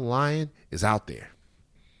 majestic mountain lion is out there.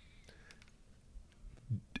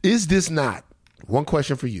 Is this not, one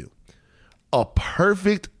question for you, a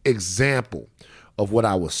perfect example of what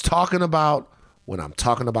I was talking about when I'm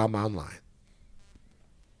talking about mountain lion?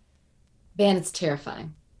 Man, it's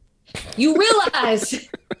terrifying. You realize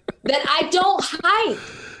that I don't hide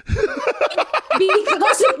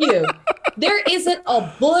because of you. There isn't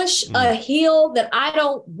a bush, a hill that I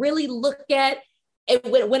don't really look at. And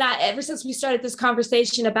ever since we started this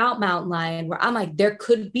conversation about mountain lion, where I'm like, there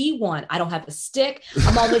could be one. I don't have a stick.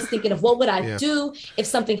 I'm always thinking of what would I do if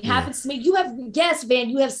something happens to me. Yes, Van,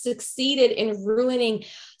 you have succeeded in ruining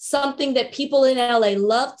something that people in LA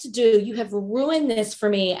love to do. You have ruined this for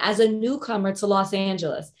me as a newcomer to Los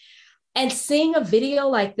Angeles. And seeing a video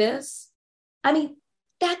like this, I mean,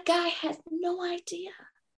 that guy has no idea.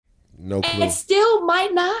 No clue. And still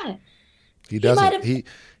might not. He doesn't.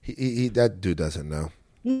 He that dude doesn't know.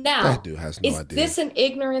 Now, that dude has no idea. Is this an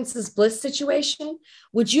ignorance is bliss situation?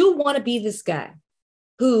 Would you want to be this guy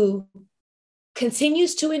who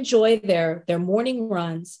continues to enjoy their morning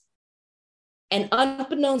runs and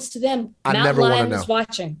unbeknownst to them, Mount Lion is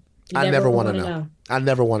watching? I never want to know. I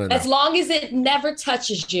never want to know. As long as it never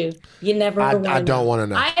touches you, you never want to know. I don't want to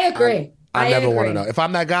know. I agree. I never want to know. If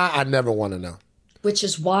I'm that guy, I never want to know. Which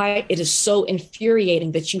is why it is so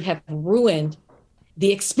infuriating that you have ruined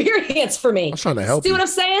the experience for me. I'm trying to help you. See what I'm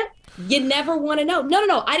saying? You never want to know.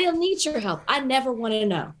 No. I didn't need your help. I never want to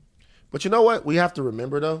know. But you know what? We have to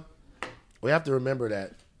remember, though. We have to remember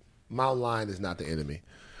that mountain lion is not the enemy.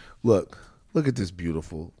 Look at this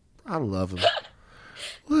beautiful. I love him.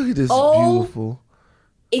 Look at this beautiful.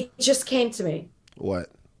 It just came to me. What?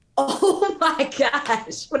 Oh my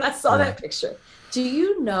gosh. When I saw that picture. Do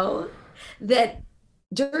you know that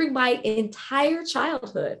during my entire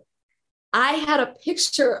childhood, I had a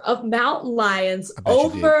picture of mountain lions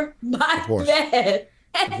over my bed.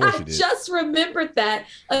 And I just remembered that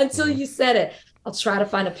until you said it. I'll try to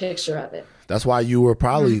find a picture of it. That's why you were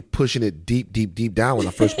probably pushing it deep down when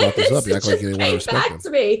I first brought this up. You act like you didn't want to respect back to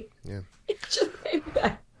me. Yeah. It just came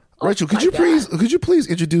back. Rachel, could you please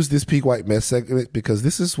introduce this Peak White Mess segment, because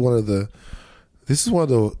this is one of the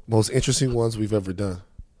most interesting ones we've ever done.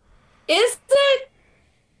 Is it?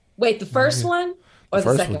 Wait, the first one or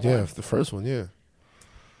the second one? Yeah, the first one, yeah.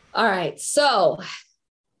 All right, so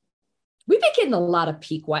we've been getting a lot of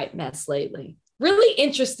Peak White Mess lately. Really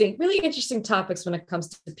interesting topics when it comes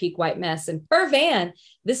to Peak White Mess. And for Van,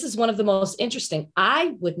 this is one of the most interesting.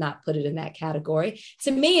 I would not put it in that category.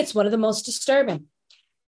 To me, it's one of the most disturbing.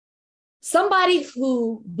 Somebody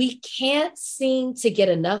who we can't seem to get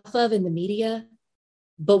enough of in the media,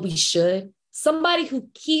 but we should. Somebody who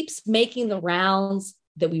keeps making the rounds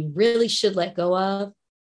that we really should let go of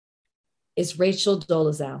is Rachel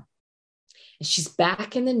Dolezal. And she's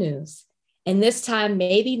back in the news. And this time,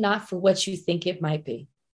 maybe not for what you think it might be.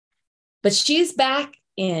 But she's back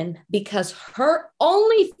in because her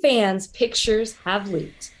OnlyFans pictures have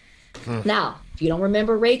leaked. Now, if you don't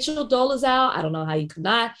remember Rachel Dolezal, I don't know how you could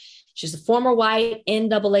not. She's a former white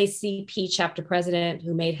NAACP chapter president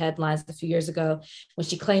who made headlines a few years ago when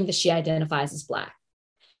she claimed that she identifies as Black.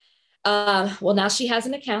 Well, now she has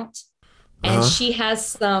an account and she has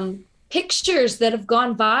some pictures that have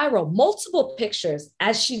gone viral, multiple pictures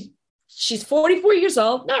as she's 44 years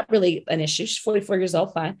old, not really an issue. She's 44 years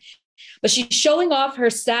old, fine. But she's showing off her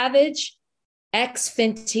Savage X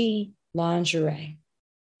Fenty lingerie.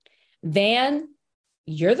 Van,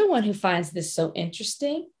 you're the one who finds this so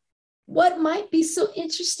interesting. What might be so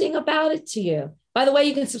interesting about it to you? By the way,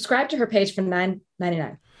 you can subscribe to her page for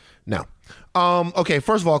 $9.99. No. Okay,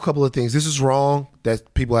 first of all, a couple of things. This is wrong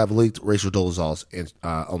that people have leaked Rachel Dolezal's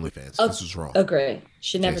OnlyFans. This is wrong. Agree.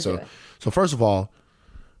 Should never do it. So first of all,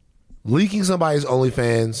 leaking somebody's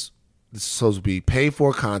OnlyFans, this is supposed to be paid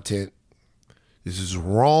for content. This is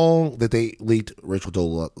wrong that they leaked Rachel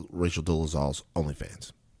Dolezal's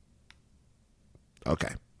OnlyFans.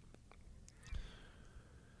 Okay.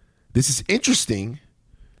 This is interesting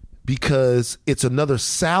because it's another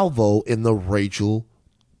salvo in the Rachel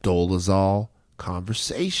Dolezal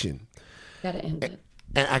conversation. Gotta end it.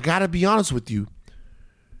 And I gotta be honest with you.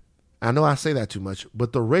 I know I say that too much,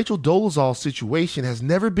 but the Rachel Dolezal situation has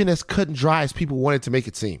never been as cut and dry as people wanted to make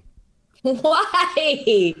it seem.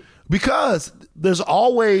 Why? Because there's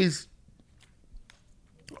always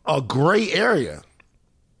a gray area.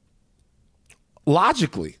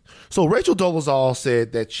 Logically. So Rachel Dolezal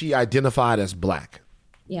said that she identified as Black.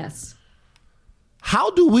 Yes. How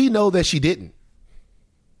do we know that she didn't?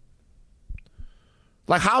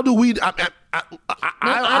 Like, how do we?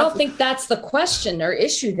 I don't think that's the question or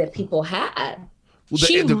issue that people had.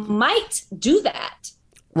 She might do that.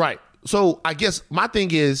 Right. So I guess my thing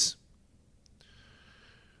is,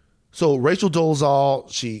 so Rachel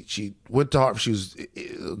Dolezal, she went to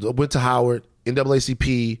Harvard, went to Howard,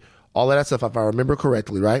 NAACP, all of that stuff, if I remember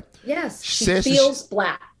correctly, right? Yes. She feels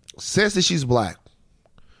Black. Says that she's Black.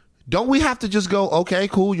 Don't we have to just go, okay,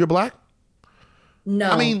 cool, you're Black?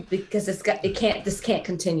 No, I mean, because this can't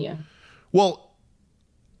continue. Well,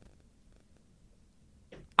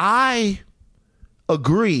 I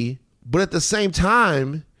agree, but at the same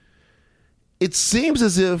time, it seems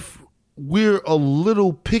as if we're a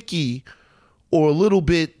little picky or a little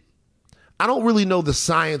bit, I don't really know the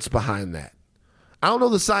science behind that. I don't know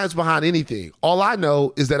the science behind anything. All I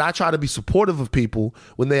know is that I try to be supportive of people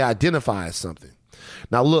when they identify as something.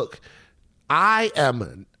 Now, look, I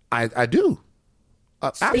do.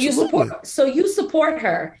 Absolutely. So you support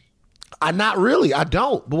her. Not really. I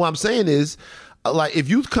don't. But what I'm saying is, like, if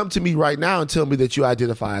you come to me right now and tell me that you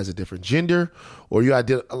identify as a different gender, or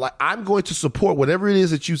I'm going to support whatever it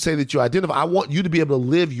is that you say that you identify. I want you to be able to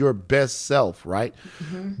live your best self, right?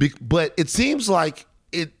 Mm-hmm. But it seems like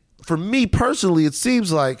for me personally, it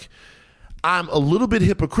seems like I'm a little bit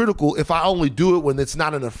hypocritical if I only do it when it's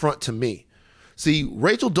not an affront to me. See,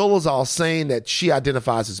 Rachel Dolezal saying that she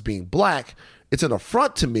identifies as being Black, it's an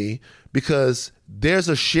affront to me because there's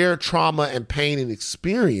a shared trauma and pain and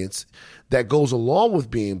experience that goes along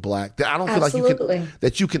with being Black that I don't feel like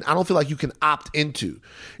I don't feel like you can opt into.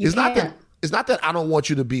 It's not that I don't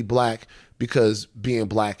want you to be Black because being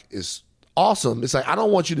Black is awesome. It's like, I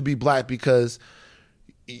don't want you to be Black because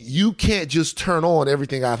you can't just turn on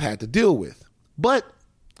everything I've had to deal with. But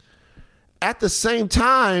at the same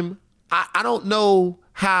time, I don't know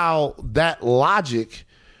how that logic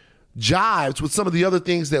jives with some of the other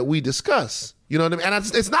things that we discuss. You know what I mean? And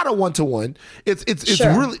it's not a one-to-one. It's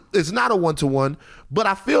sure. Really, it's not a one-to-one. But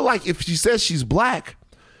I feel like if she says she's Black,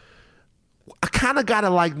 I kind of got to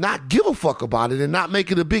like not give a fuck about it and not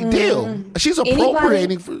make it a big deal. She's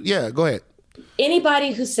appropriating go ahead.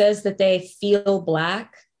 Anybody who says that they feel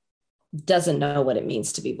Black doesn't know what it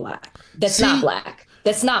means to be Black. That's not Black.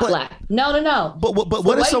 That's not Black. No. But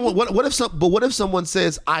what if someone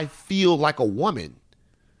says I feel like a woman?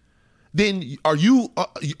 Then are you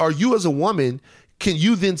as a woman? Can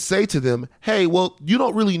you then say to them, hey, well, you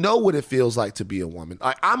don't really know what it feels like to be a woman.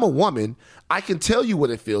 I'm a woman. I can tell you what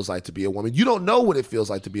it feels like to be a woman. You don't know what it feels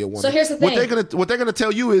like to be a woman. So here's the thing. What they're gonna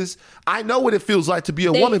tell you is, I know what it feels like to be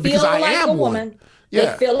a woman because I am one.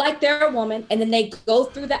 Yeah. They feel like they're a woman, and then they go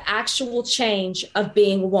through the actual change of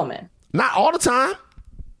being a woman. Not all the time.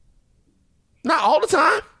 Not all the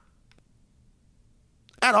time.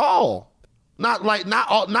 At all. Not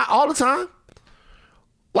all the time.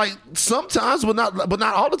 Like sometimes, but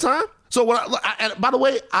not all the time. So and by the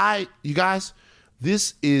way, you guys,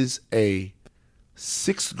 this is a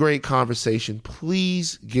 6th grade conversation.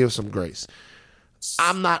 Please give some grace.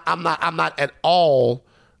 I'm not at all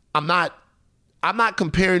I'm not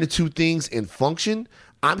comparing the two things in function.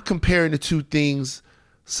 I'm comparing the two things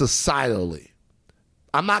societally.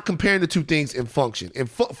 I'm not comparing the two things in function. And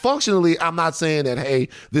functionally, I'm not saying that, hey,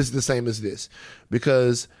 this is the same as this.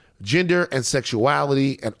 Because gender and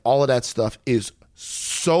sexuality and all of that stuff is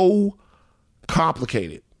so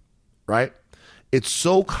complicated, right? It's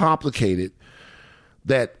so complicated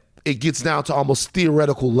that it gets down to almost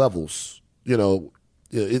theoretical levels. You know,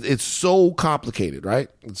 it's so complicated, right?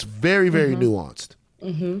 It's very, very nuanced.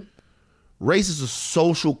 Race is a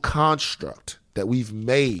social construct that we've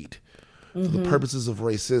made for the purposes of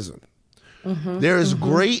racism. There is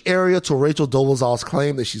gray area to Rachel Dolezal's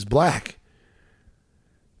claim that she's black.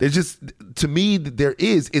 There's just, to me, there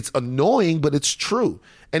is. It's annoying, but it's true.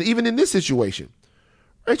 And even in this situation,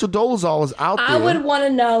 Rachel Dolezal is out there. I would want to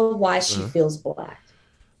know why she feels black.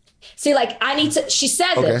 See, like, she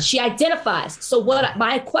says it, she identifies. So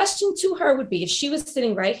my question to her would be, if she was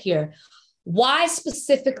sitting right here, why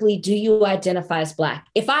specifically do you identify as black?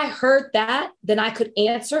 If I heard that, then I could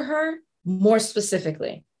answer her more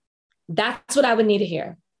specifically. That's what I would need to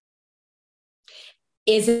hear.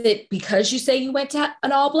 Is it because you say you went to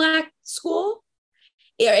an all-black school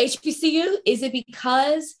or HBCU? Is it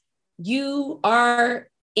because you are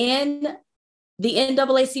in the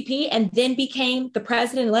NAACP and then became the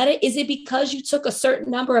president and led it? Is it because you took a certain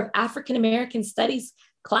number of African-American studies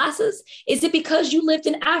classes? Is it because you lived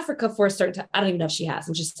in Africa for a certain time? I don't even know if she has.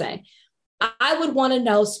 I'm just saying. I would want to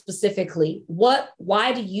know specifically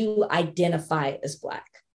why do you identify as black?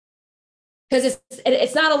 Because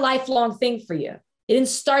it's not a lifelong thing for you. It didn't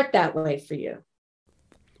start that way for you.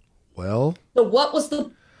 Well, so what was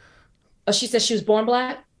she said she was born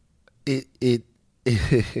black? What'd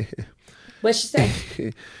she say?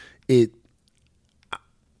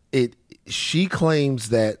 She claims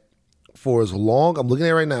that for as long, I'm looking at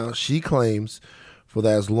it right now, she claims for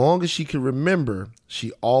that as long as she can remember,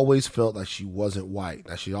 she always felt like she wasn't white.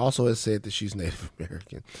 Now, she also has said that she's Native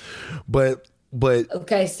American. But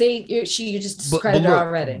okay, see, you just discredited her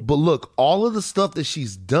already. But look, all of the stuff that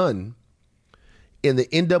she's done in the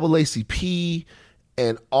NAACP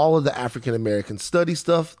and all of the African American study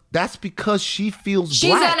stuff, that's because she feels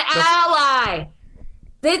black. She's an ally.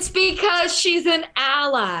 It's because she's an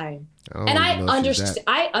ally. And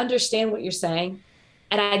I understand what you're saying.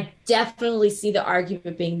 And I definitely see the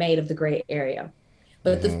argument being made of the gray area.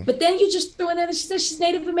 But but then you just threw in there that she says she's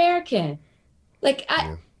Native American. Like,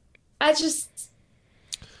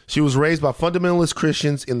 She was raised by fundamentalist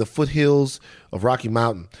Christians in the foothills of Rocky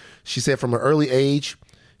Mountain. She said from an early age,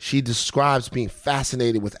 she describes being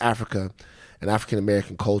fascinated with Africa and African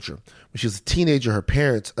American culture. When she was a teenager, her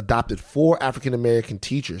parents adopted 4 African American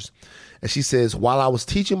teachers. And she says, while I was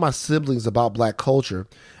teaching my siblings about black culture,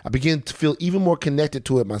 I began to feel even more connected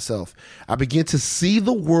to it myself. I began to see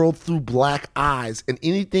the world through black eyes, and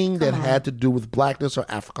anything that had to do with blackness or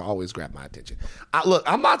Africa always grabbed my attention. Look,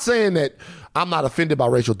 I'm not saying that I'm not offended by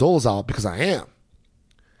Rachel Dolezal, because I am.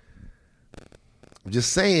 I'm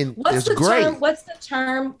just saying it's great. What's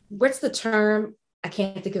the term? I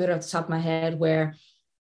can't think of it off the top of my head, where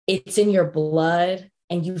it's in your blood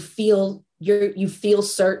and you feel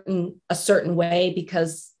a certain way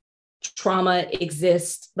because trauma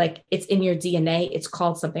exists. Like, it's in your DNA. It's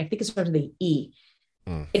called something. I think it's sort of the E.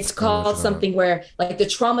 It's called something where, like, the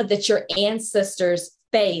trauma that your ancestors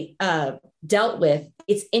dealt with,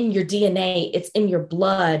 it's in your DNA, it's in your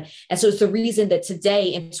blood. And so it's the reason that today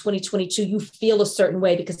in 2022, you feel a certain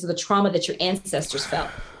way because of the trauma that your ancestors felt.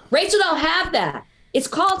 Rachel don't have that. It's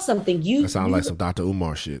called something. That sounds like some Dr.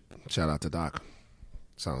 Umar shit. Shout out to Doc.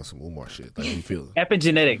 Sounds like some Umar shit. Like, you feel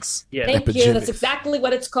epigenetics. Yeah. Thank you. That's exactly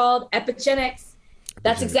what it's called. Epigenetics.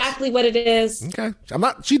 That's exactly what it is. Okay.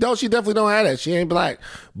 She definitely don't have that. She ain't black.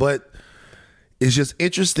 But it's just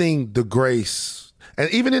interesting, the grace. And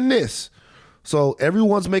even in this, so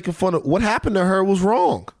everyone's making fun of what happened to her was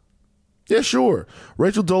wrong. Yeah, sure.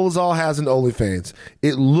 Rachel Dolezal has an OnlyFans.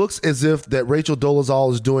 It looks as if that Rachel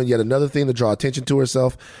Dolezal is doing yet another thing to draw attention to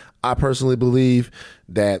herself. I personally believe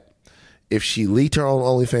that if she leaked her own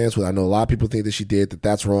OnlyFans, well, I know a lot of people think that she did,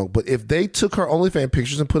 that's wrong. But if they took her OnlyFans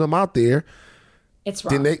pictures and put them out there, it's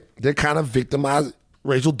wrong. Then they're kind of victimizing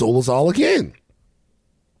Rachel Dolezal again.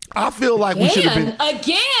 I feel like we should have been...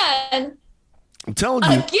 Again? I'm telling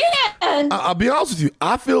you. Again? I'll be honest with you.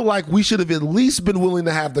 I feel like we should have at least been willing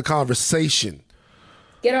to have the conversation.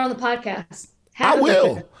 Get her on the podcast. I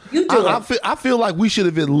will. You do it. I feel like we should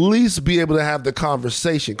have at least be able to have the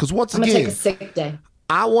conversation. Because once I'm again, gonna take a sick day.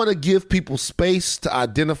 I want to give people space to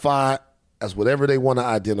identify as whatever they want to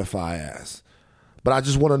identify as. But I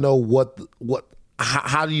just want to know what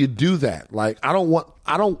how do you do that? Like, I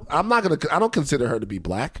don't consider her to be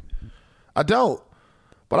black. I don't.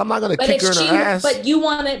 But I'm not going to kick her in her ass. But you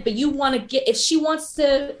want to get, if she wants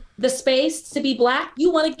the space to be black,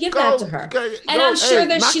 you want to give that to her. I'm sure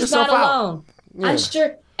that she's not alone. Yeah. I'm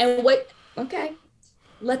sure. And let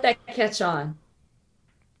that catch on.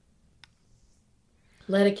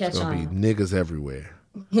 Let it catch on. Be niggas everywhere.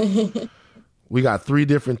 We got 3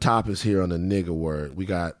 different topics here on the nigga word. We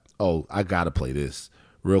got, I got to play this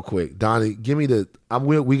real quick. Donnie, give me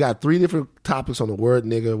we got 3 different topics on the word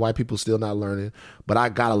nigga. White people still not learning, but I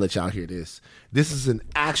got to let y'all hear this. This is the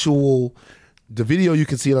video, you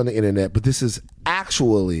can see it on the internet, but this is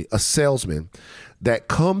actually a salesman that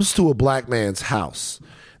comes to a black man's house.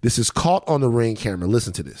 This is caught on the Ring camera.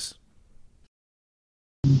 Listen to this.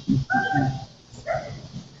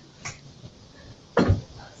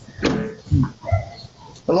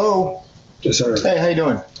 Hello. Yes, sir. Hey, how you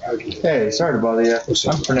doing? Okay. Hey, sorry to bother you.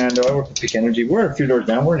 I'm Fernando. I work at Peak Energy. We're a few doors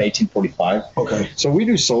down. We're in 1845. Okay. So we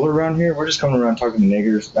do solar around here. We're just coming around talking to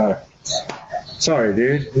niggers. Sorry,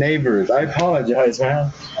 dude. Neighbors. I apologize,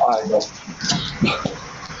 man. I know.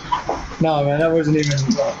 No, man, that wasn't even...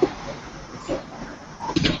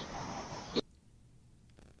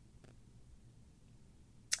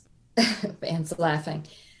 Fans laughing.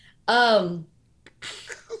 I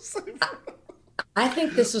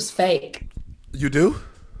think this was fake. You do?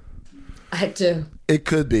 I do. It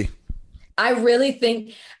could be. I really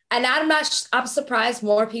think, and I'm surprised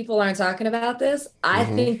more people aren't talking about this. I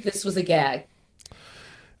think this was a gag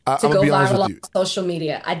to go viral on social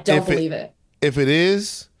media. I don't believe it. If it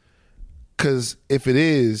is,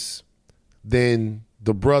 then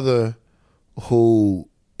the brother who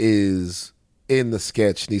is in the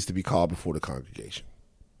sketch needs to be called before the congregation.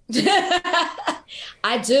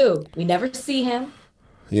 I do. We never see him.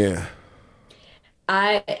 Yeah.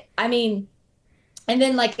 I mean, and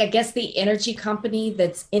then I guess the energy company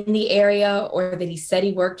that's in the area or that he said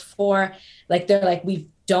he worked for, they're like, we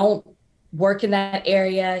don't work in that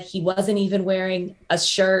area. He wasn't even wearing a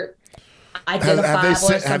shirt.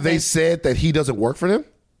 Have they said that he doesn't work for them?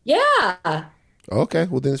 Yeah. Okay.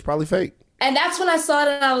 Well, then it's probably fake. And that's when I saw it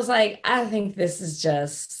and I was like, I think this is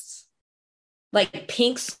just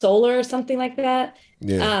Pink Solar or something like that.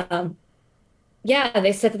 Yeah. Yeah,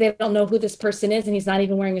 they said that they don't know who this person is and he's not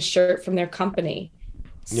even wearing a shirt from their company.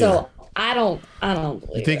 So yeah. I don't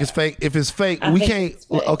believe You think that. it's fake? If it's fake, we can't.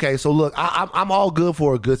 Okay, so look, I'm all good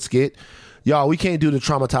for a good skit. Y'all, we can't do the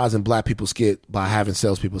traumatizing black people skit by having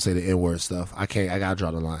salespeople say the N-word stuff. I can't. I got to draw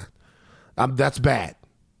the line. That's bad.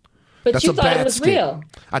 But that's you thought it was skit. Real.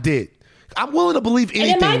 I did. I'm willing to believe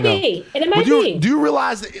anything. And it might be. Do you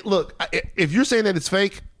realize that? Look, if you're saying that it's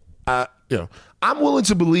fake, I'm willing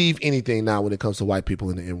to believe anything now when it comes to white people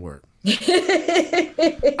in the N-word.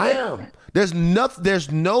 I am.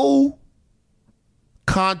 There's no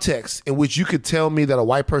context in which you could tell me that a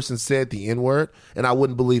white person said the N-word and I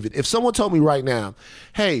wouldn't believe it. If someone told me right now,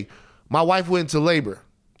 hey, my wife went into labor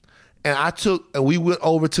and we went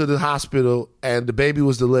over to the hospital and the baby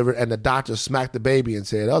was delivered and the doctor smacked the baby and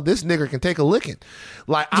said, oh, this nigger can take a licking.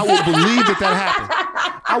 I would believe that happened.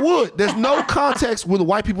 I would. There's no context with the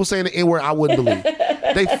white people saying the N-word I wouldn't believe.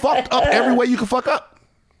 They fucked up every way you can fuck up.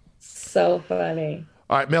 So funny.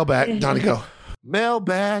 All right, mailbag. Donnie, go.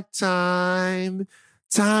 Mailbag time.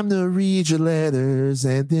 Time to read your letters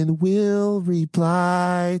and then we'll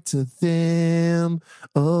reply to them.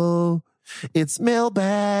 Oh, it's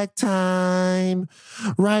mailbag time.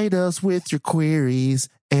 Write us with your queries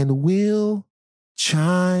and we'll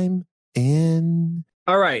chime in.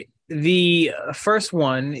 All right. The first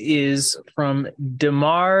one is from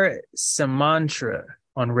Damar Samantra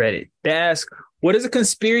on Reddit. They ask, what is a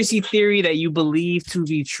conspiracy theory that you believe to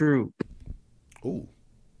be true? Ooh.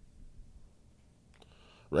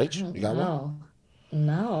 Rach, you got one?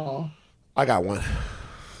 No. I got one.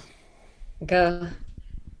 Go.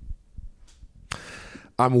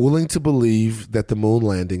 I'm willing to believe that the moon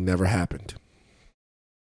landing never happened.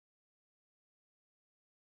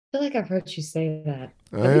 I feel like I've heard you say that.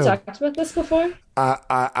 Have we talked about this before?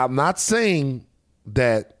 I'm not saying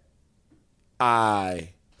that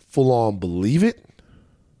I full on believe it,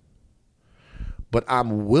 but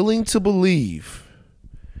I'm willing to believe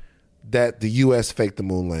that the U.S. faked the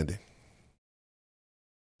moon landing.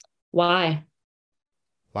 Why?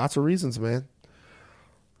 Lots of reasons, man.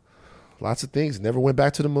 Lots of things. Never went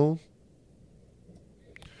back to the moon.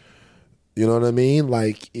 You know what I mean?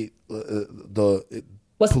 What's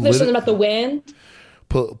there's something about the wind?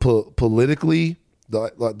 Politically,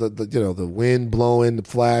 the wind blowing, the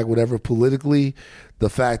flag, whatever. Politically, the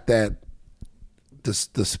fact that the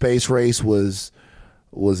space race was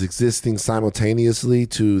was existing simultaneously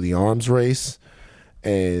to the arms race,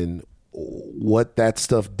 and what that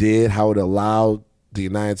stuff did, how it allowed the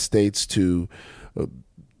United States to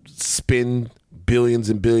spend billions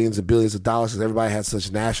and billions and billions of dollars because everybody had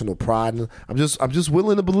such national pride. And I'm just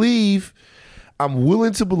willing to believe. I'm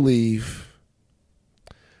willing to believe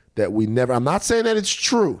that we never. I'm not saying that it's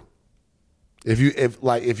true. If you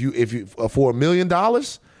for $1 million,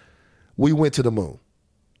 we went to the moon.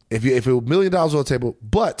 If it was $1 million on the table,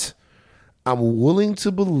 but I'm willing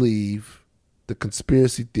to believe the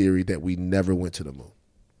conspiracy theory that we never went to the moon.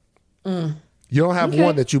 You don't have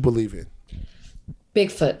one that you believe in.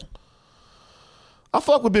 Bigfoot. I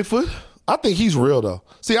fuck with Bigfoot. I think he's real though.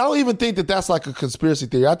 See, I don't even think that that's like a conspiracy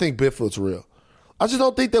theory. I think Bigfoot's real. I just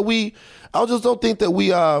don't think that we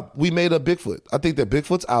made up Bigfoot. I think that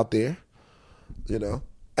Bigfoot's out there, you know,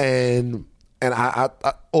 and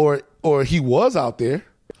or he was out there.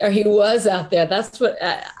 Or he was out there. That's what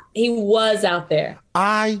he was out there.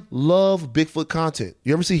 I love Bigfoot content.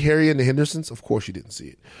 You ever see Harry and the Hendersons? Of course you didn't see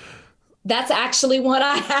it. That's actually what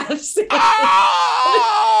I have seen. Oh!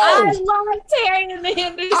 I loved Harry and the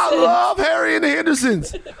Hendersons. I love Harry and the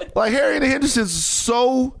Hendersons. Like Harry and the Hendersons is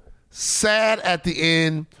so sad at the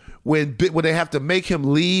end when they have to make him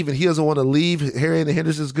leave and he doesn't want to leave. Harry and the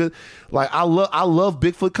Hendersons good. Like I love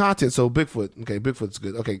Bigfoot content. So Bigfoot, okay, Bigfoot's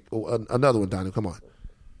good. Okay, another one, Donnie. Come on.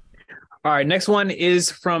 All right, next one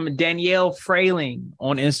is from Danielle Frayling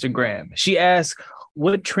on Instagram. She asks,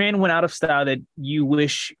 what trend went out of style that you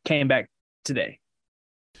wish came back today?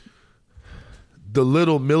 The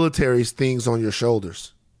little military things on your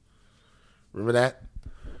shoulders. Remember that?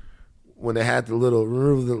 When they had the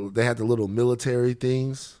little military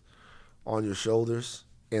things on your shoulders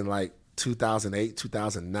in like 2008,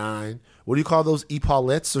 2009. What do you call those?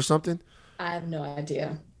 Epaulettes or something? I have no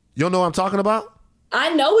idea. You don't know what I'm talking about?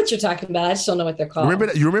 I know what you're talking about. I just don't know what they're called.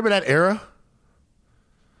 You remember that era?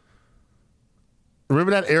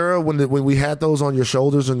 Remember that era when we had those on your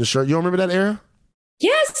shoulders and the shirt? You don't remember that era?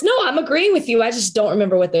 Yes. No, I'm agreeing with you. I just don't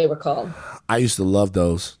remember what they were called. I used to love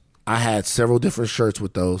those. I had several different shirts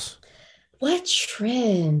with those. What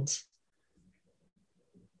trend?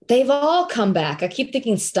 They've all come back. I keep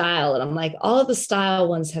thinking style, and I'm like, all of the style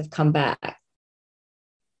ones have come back.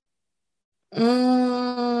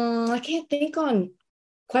 I can't think on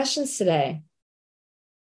questions today.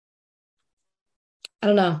 I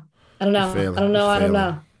don't know.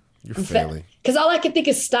 You're failing. Because all I can think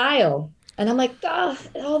is style. And I'm like,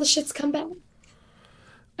 all the shit's come back.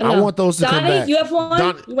 I want those to come back. You have one?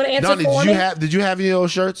 You want to answer for me? Did you have any of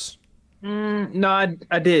those shirts? No,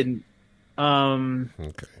 I didn't.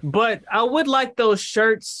 Okay. But I would like those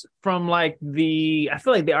shirts from like I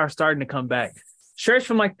feel like they are starting to come back. Shirts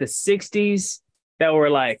from like the 60s that were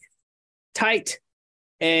like tight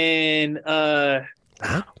and they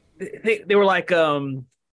were like a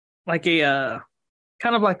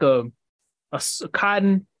kind of like a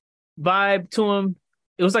cotton vibe to them.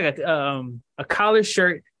 It was like a collar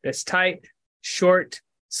shirt that's tight, short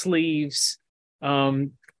sleeves.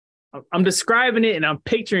 I'm describing it and I'm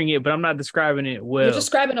picturing it, but I'm not describing it well. You're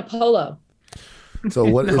describing a polo. So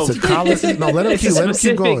what? No. It's a collar. No, let him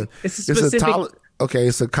keep going. It's a specific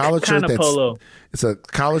it's a collar shirt that's polo. It's a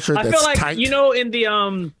collar shirt that's tight. I feel like you know in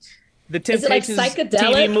the Temptations like psychedelic?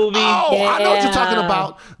 TV movie. Oh, yeah. I know what you're talking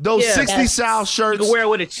about. Those 60s style shirts. You can wear it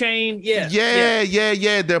with a chain. Yeah.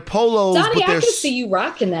 They're polos. Donnie, but I can see you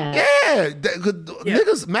rocking that.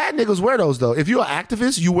 Niggas, mad niggas wear those though. If you're an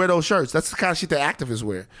activist, you wear those shirts. That's the kind of shit that activists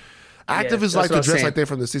wear. Activists like to dress like they're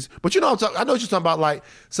from the 60s. But you know what I know what you're talking about. Like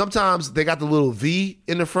sometimes they got the little V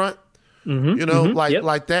in the front. You know,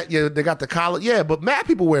 like that. Yeah, they got the collar. Yeah, but mad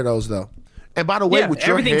people wear those though. And by the way, with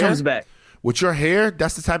your everything hair, comes back. With your hair,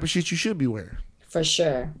 that's the type of shit you should be wearing. For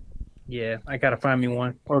sure. Yeah, I gotta find me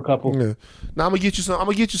one or a couple. Yeah. Now I'm gonna get you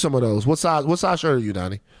some of those. What size shirt are you,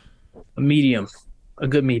 Donnie? A medium. A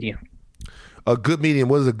good medium. A good medium.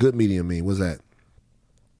 What does a good medium mean? What's that?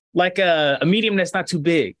 Like a medium that's not too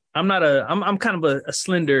big. I'm kind of a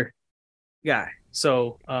slender guy.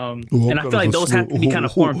 So and I feel like those have to be kind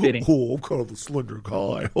of form fitting. I'm kind of a slender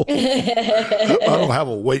guy. I don't have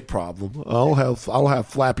a weight problem. I don't have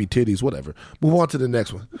flappy titties, whatever. Move on to the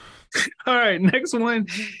next one. All right, next one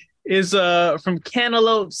is from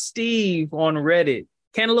Cantaloupe Steve on Reddit.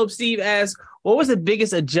 Cantaloupe Steve asks, what was the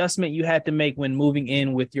biggest adjustment you had to make when moving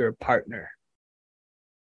in with your partner?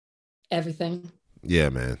 Everything. Yeah,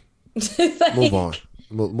 man. Move on.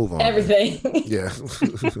 Move on. Everything. Yeah.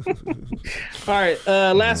 All right.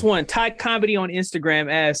 Last one. Thai Comedy on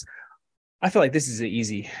Instagram asks, I feel like this is an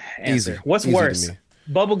easy answer. What's easy worse,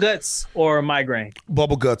 bubble guts or migraine?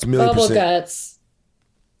 Bubble guts, million percent. Bubble guts.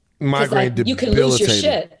 Migraine like, you can lose your debilitating.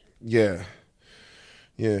 shit. Yeah.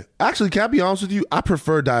 Yeah. Actually, can I be honest with you? I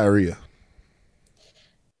prefer diarrhea.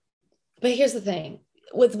 But here's the thing.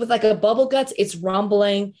 With like a bubble guts, it's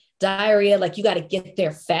rumbling, diarrhea, like you got to get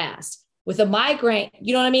there fast. With a migraine,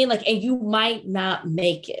 you know what I mean? Like, and you might not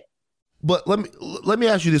make it. But let me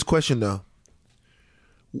ask you this question though.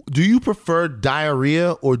 Do you prefer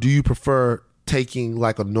diarrhea or do you prefer taking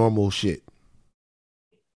like a normal shit?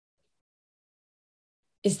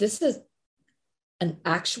 Is this an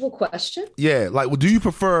actual question? Yeah, like do you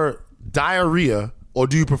prefer diarrhea or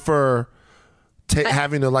do you prefer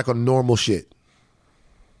having like a normal shit?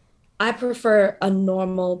 I prefer a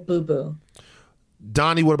normal boo-boo.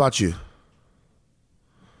 Donnie, what about you?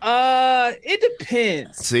 It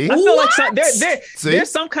depends. See? I feel like there's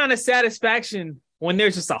some kind of satisfaction when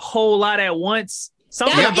there's just a whole lot at once.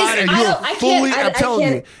 Something about it.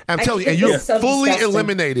 I'm telling you, and you're fully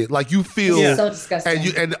eliminated. Like you feel so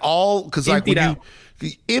disgusting. And all because like when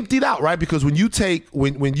you emptied out, right? Because when you take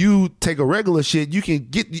a regular shit, you can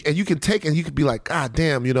get and you can take and you can be like, God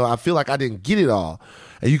damn, I feel like I didn't get it all.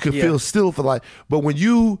 And you can feel still for like, but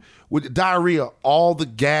with diarrhea, all the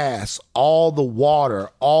gas, all the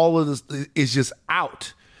water, all of this is just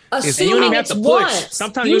out. Assuming you don't even have to push. Once.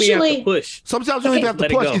 Sometimes you don't even have to push. Sometimes you don't even have to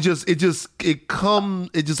push. It comes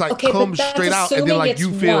straight out, and then like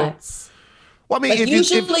you feel. Once. Well, I mean, like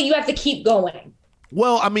usually you have to keep going.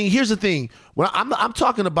 Well, I mean, here's the thing. When I'm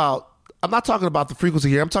talking about. I'm not talking about the frequency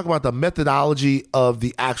here. I'm talking about the methodology of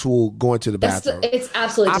the actual going to the bathroom. It's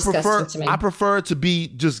absolutely disgusting to me. I prefer it to be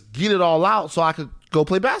just get it all out so I could go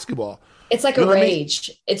play basketball. It's like a rage.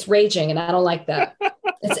 I mean? It's raging, and I don't like that.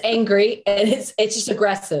 It's angry, and it's just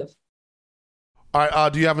aggressive. All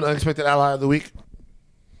right. Do you have an unexpected ally of the week?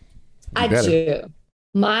 I do.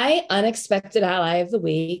 My unexpected ally of the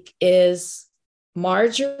week is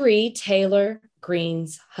Marjorie Taylor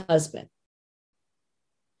Greene's husband.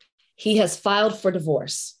 He has filed for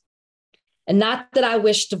divorce. And not that I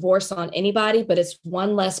wish divorce on anybody, but it's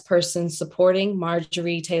one less person supporting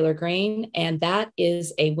Marjorie Taylor Greene. And that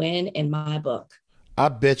is a win in my book. I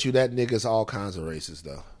bet you that nigga's all kinds of racist,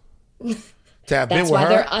 though. That's why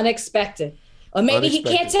they're unexpected. Or maybe he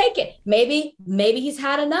can't take it. Maybe he's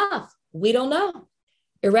had enough. We don't know.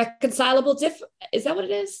 Irreconcilable is that what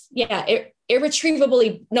it is? Yeah.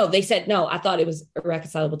 Irretrievably. No, they said no. I thought it was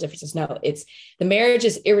irreconcilable differences. No, it's the marriage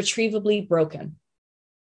is irretrievably broken.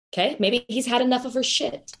 Okay. Maybe he's had enough of her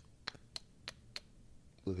shit.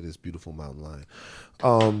 Look at this beautiful mountain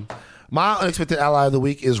lion. My unexpected ally of the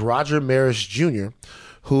week is Roger Maris Jr.,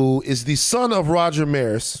 who is the son of Roger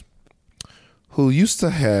Maris, who used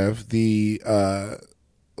to have the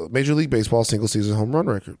Major League Baseball single season home run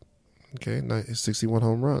record. Okay, 61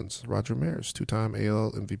 home runs. Roger Maris, 2-time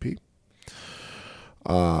AL MVP.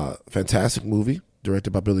 Fantastic movie,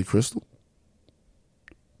 directed by Billy Crystal.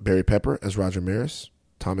 Barry Pepper as Roger Maris.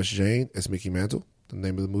 Thomas Jane as Mickey Mantle. The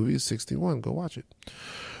name of the movie is 61. Go watch it.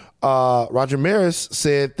 Roger Maris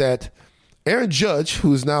said that Aaron Judge,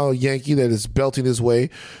 who is now a Yankee that is belting his way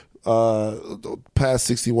past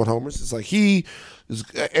 61 homers, it's like he is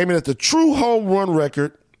aiming at the true home run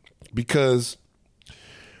record because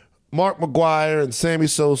Mark McGwire and Sammy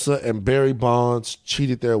Sosa and Barry Bonds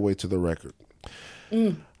cheated their way to the record.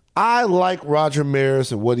 I like Roger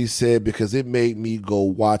Maris and what he said because it made me go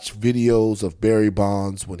watch videos of Barry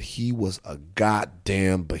Bonds when he was a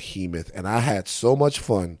goddamn behemoth. And I had so much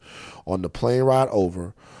fun on the plane ride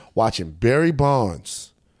over watching Barry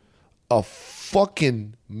Bonds, a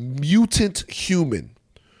fucking mutant human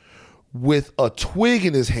with a twig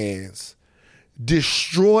in his hands,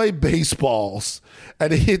 destroy baseballs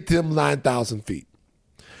and hit them 9,000 feet.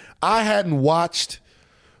 I hadn't watched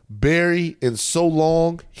Barry in so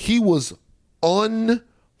long. He was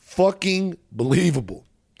unfucking believable.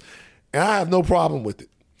 And I have no problem with it.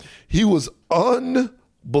 He was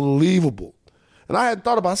unbelievable. And I had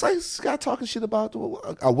thought about it. It's like, this guy talking shit about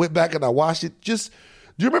it. I went back and I watched it. Do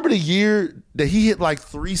you remember the year that he hit like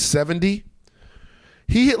 370?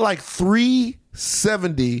 He hit like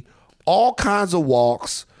 370, all kinds of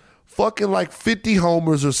walks, fucking like 50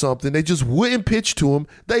 homers or something. They just wouldn't pitch to him.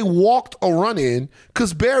 They walked a run in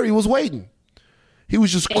because Barry was waiting. He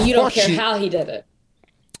was just crushing. And you don't care how he did it.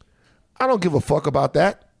 I don't give a fuck about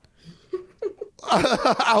that.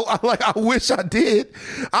 I wish I did.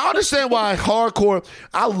 I understand why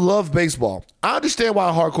I love baseball. I understand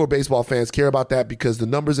why hardcore baseball fans care about that because the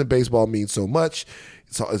numbers in baseball mean so much.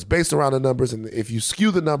 So it's based around the numbers, and if you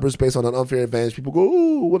skew the numbers based on an unfair advantage, people go,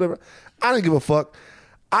 ooh, whatever. I didn't give a fuck.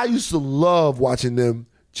 I used to love watching them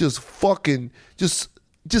just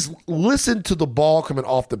listen to the ball coming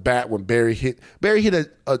off the bat when Barry hit. Barry hit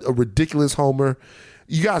a ridiculous homer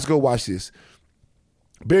You guys go watch this.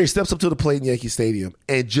 Barry steps up to the plate in Yankee Stadium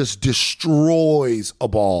and just destroys a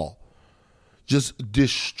ball. Just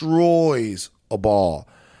destroys a ball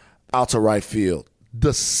out to right field.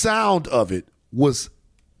 The sound of it was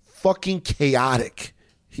fucking chaotic.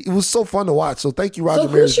 It was so fun to watch. So thank you, Roger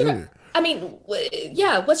Maris Jr.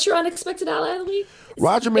 What's your unexpected ally of the week?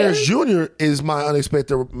 Roger Maris Jr. is my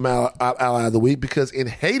unexpected ally of the week because in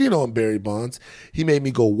hating on Barry Bonds, he made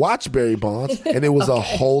me go watch Barry Bonds, and it was a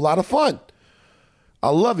whole lot of fun. I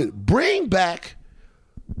love it. Bring back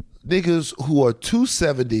niggas who are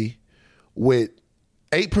 270 with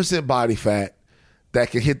 8% body fat that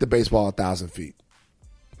can hit the baseball 1,000 feet.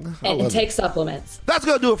 And take supplements. That's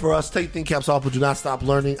going to do it for us. Take thin caps off, but do not stop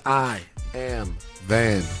learning. I am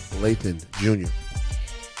Van Lathan Jr.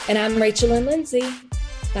 And I'm Rachel and Lindsay.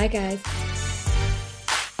 Bye, guys.